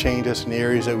opportunity to change us in the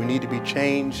areas that we need to be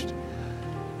changed.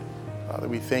 Father,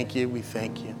 we thank you. We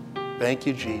thank you. Thank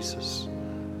you, Jesus.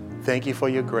 Thank you for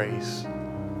your grace.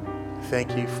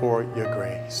 Thank you for your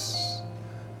grace.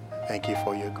 Thank you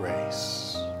for your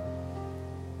grace.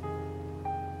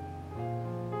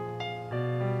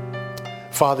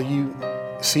 Father, you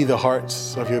see the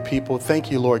hearts of your people.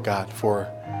 Thank you, Lord God,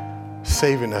 for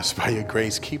saving us by your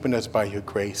grace, keeping us by your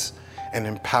grace, and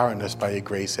empowering us by your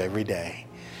grace every day.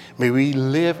 May we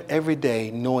live every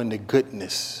day knowing the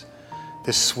goodness,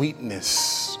 the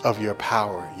sweetness of your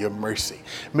power, your mercy.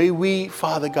 May we,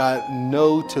 Father God,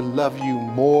 know to love you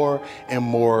more and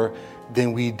more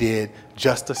than we did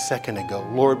just a second ago.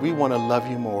 Lord, we want to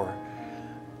love you more.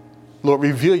 Lord,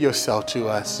 reveal yourself to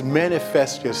us.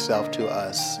 Manifest yourself to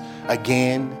us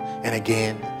again and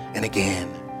again and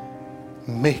again.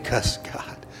 Make us,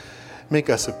 God, make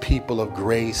us a people of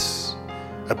grace,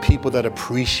 a people that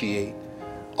appreciate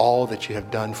all that you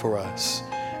have done for us.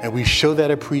 And we show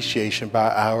that appreciation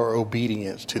by our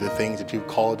obedience to the things that you've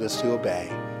called us to obey.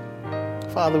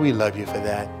 Father, we love you for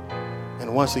that.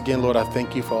 And once again, Lord, I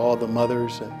thank you for all the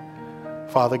mothers. And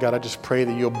Father God, I just pray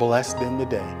that you'll bless them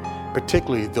today,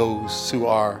 particularly those who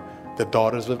are the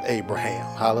daughters of Abraham.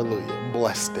 Hallelujah.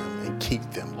 Bless them and keep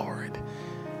them, Lord.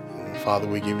 And Father,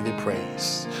 we give you the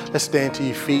praise. Let's stand to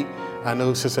your feet. I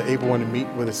know Sister April wanted to meet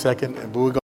with a second, but we're going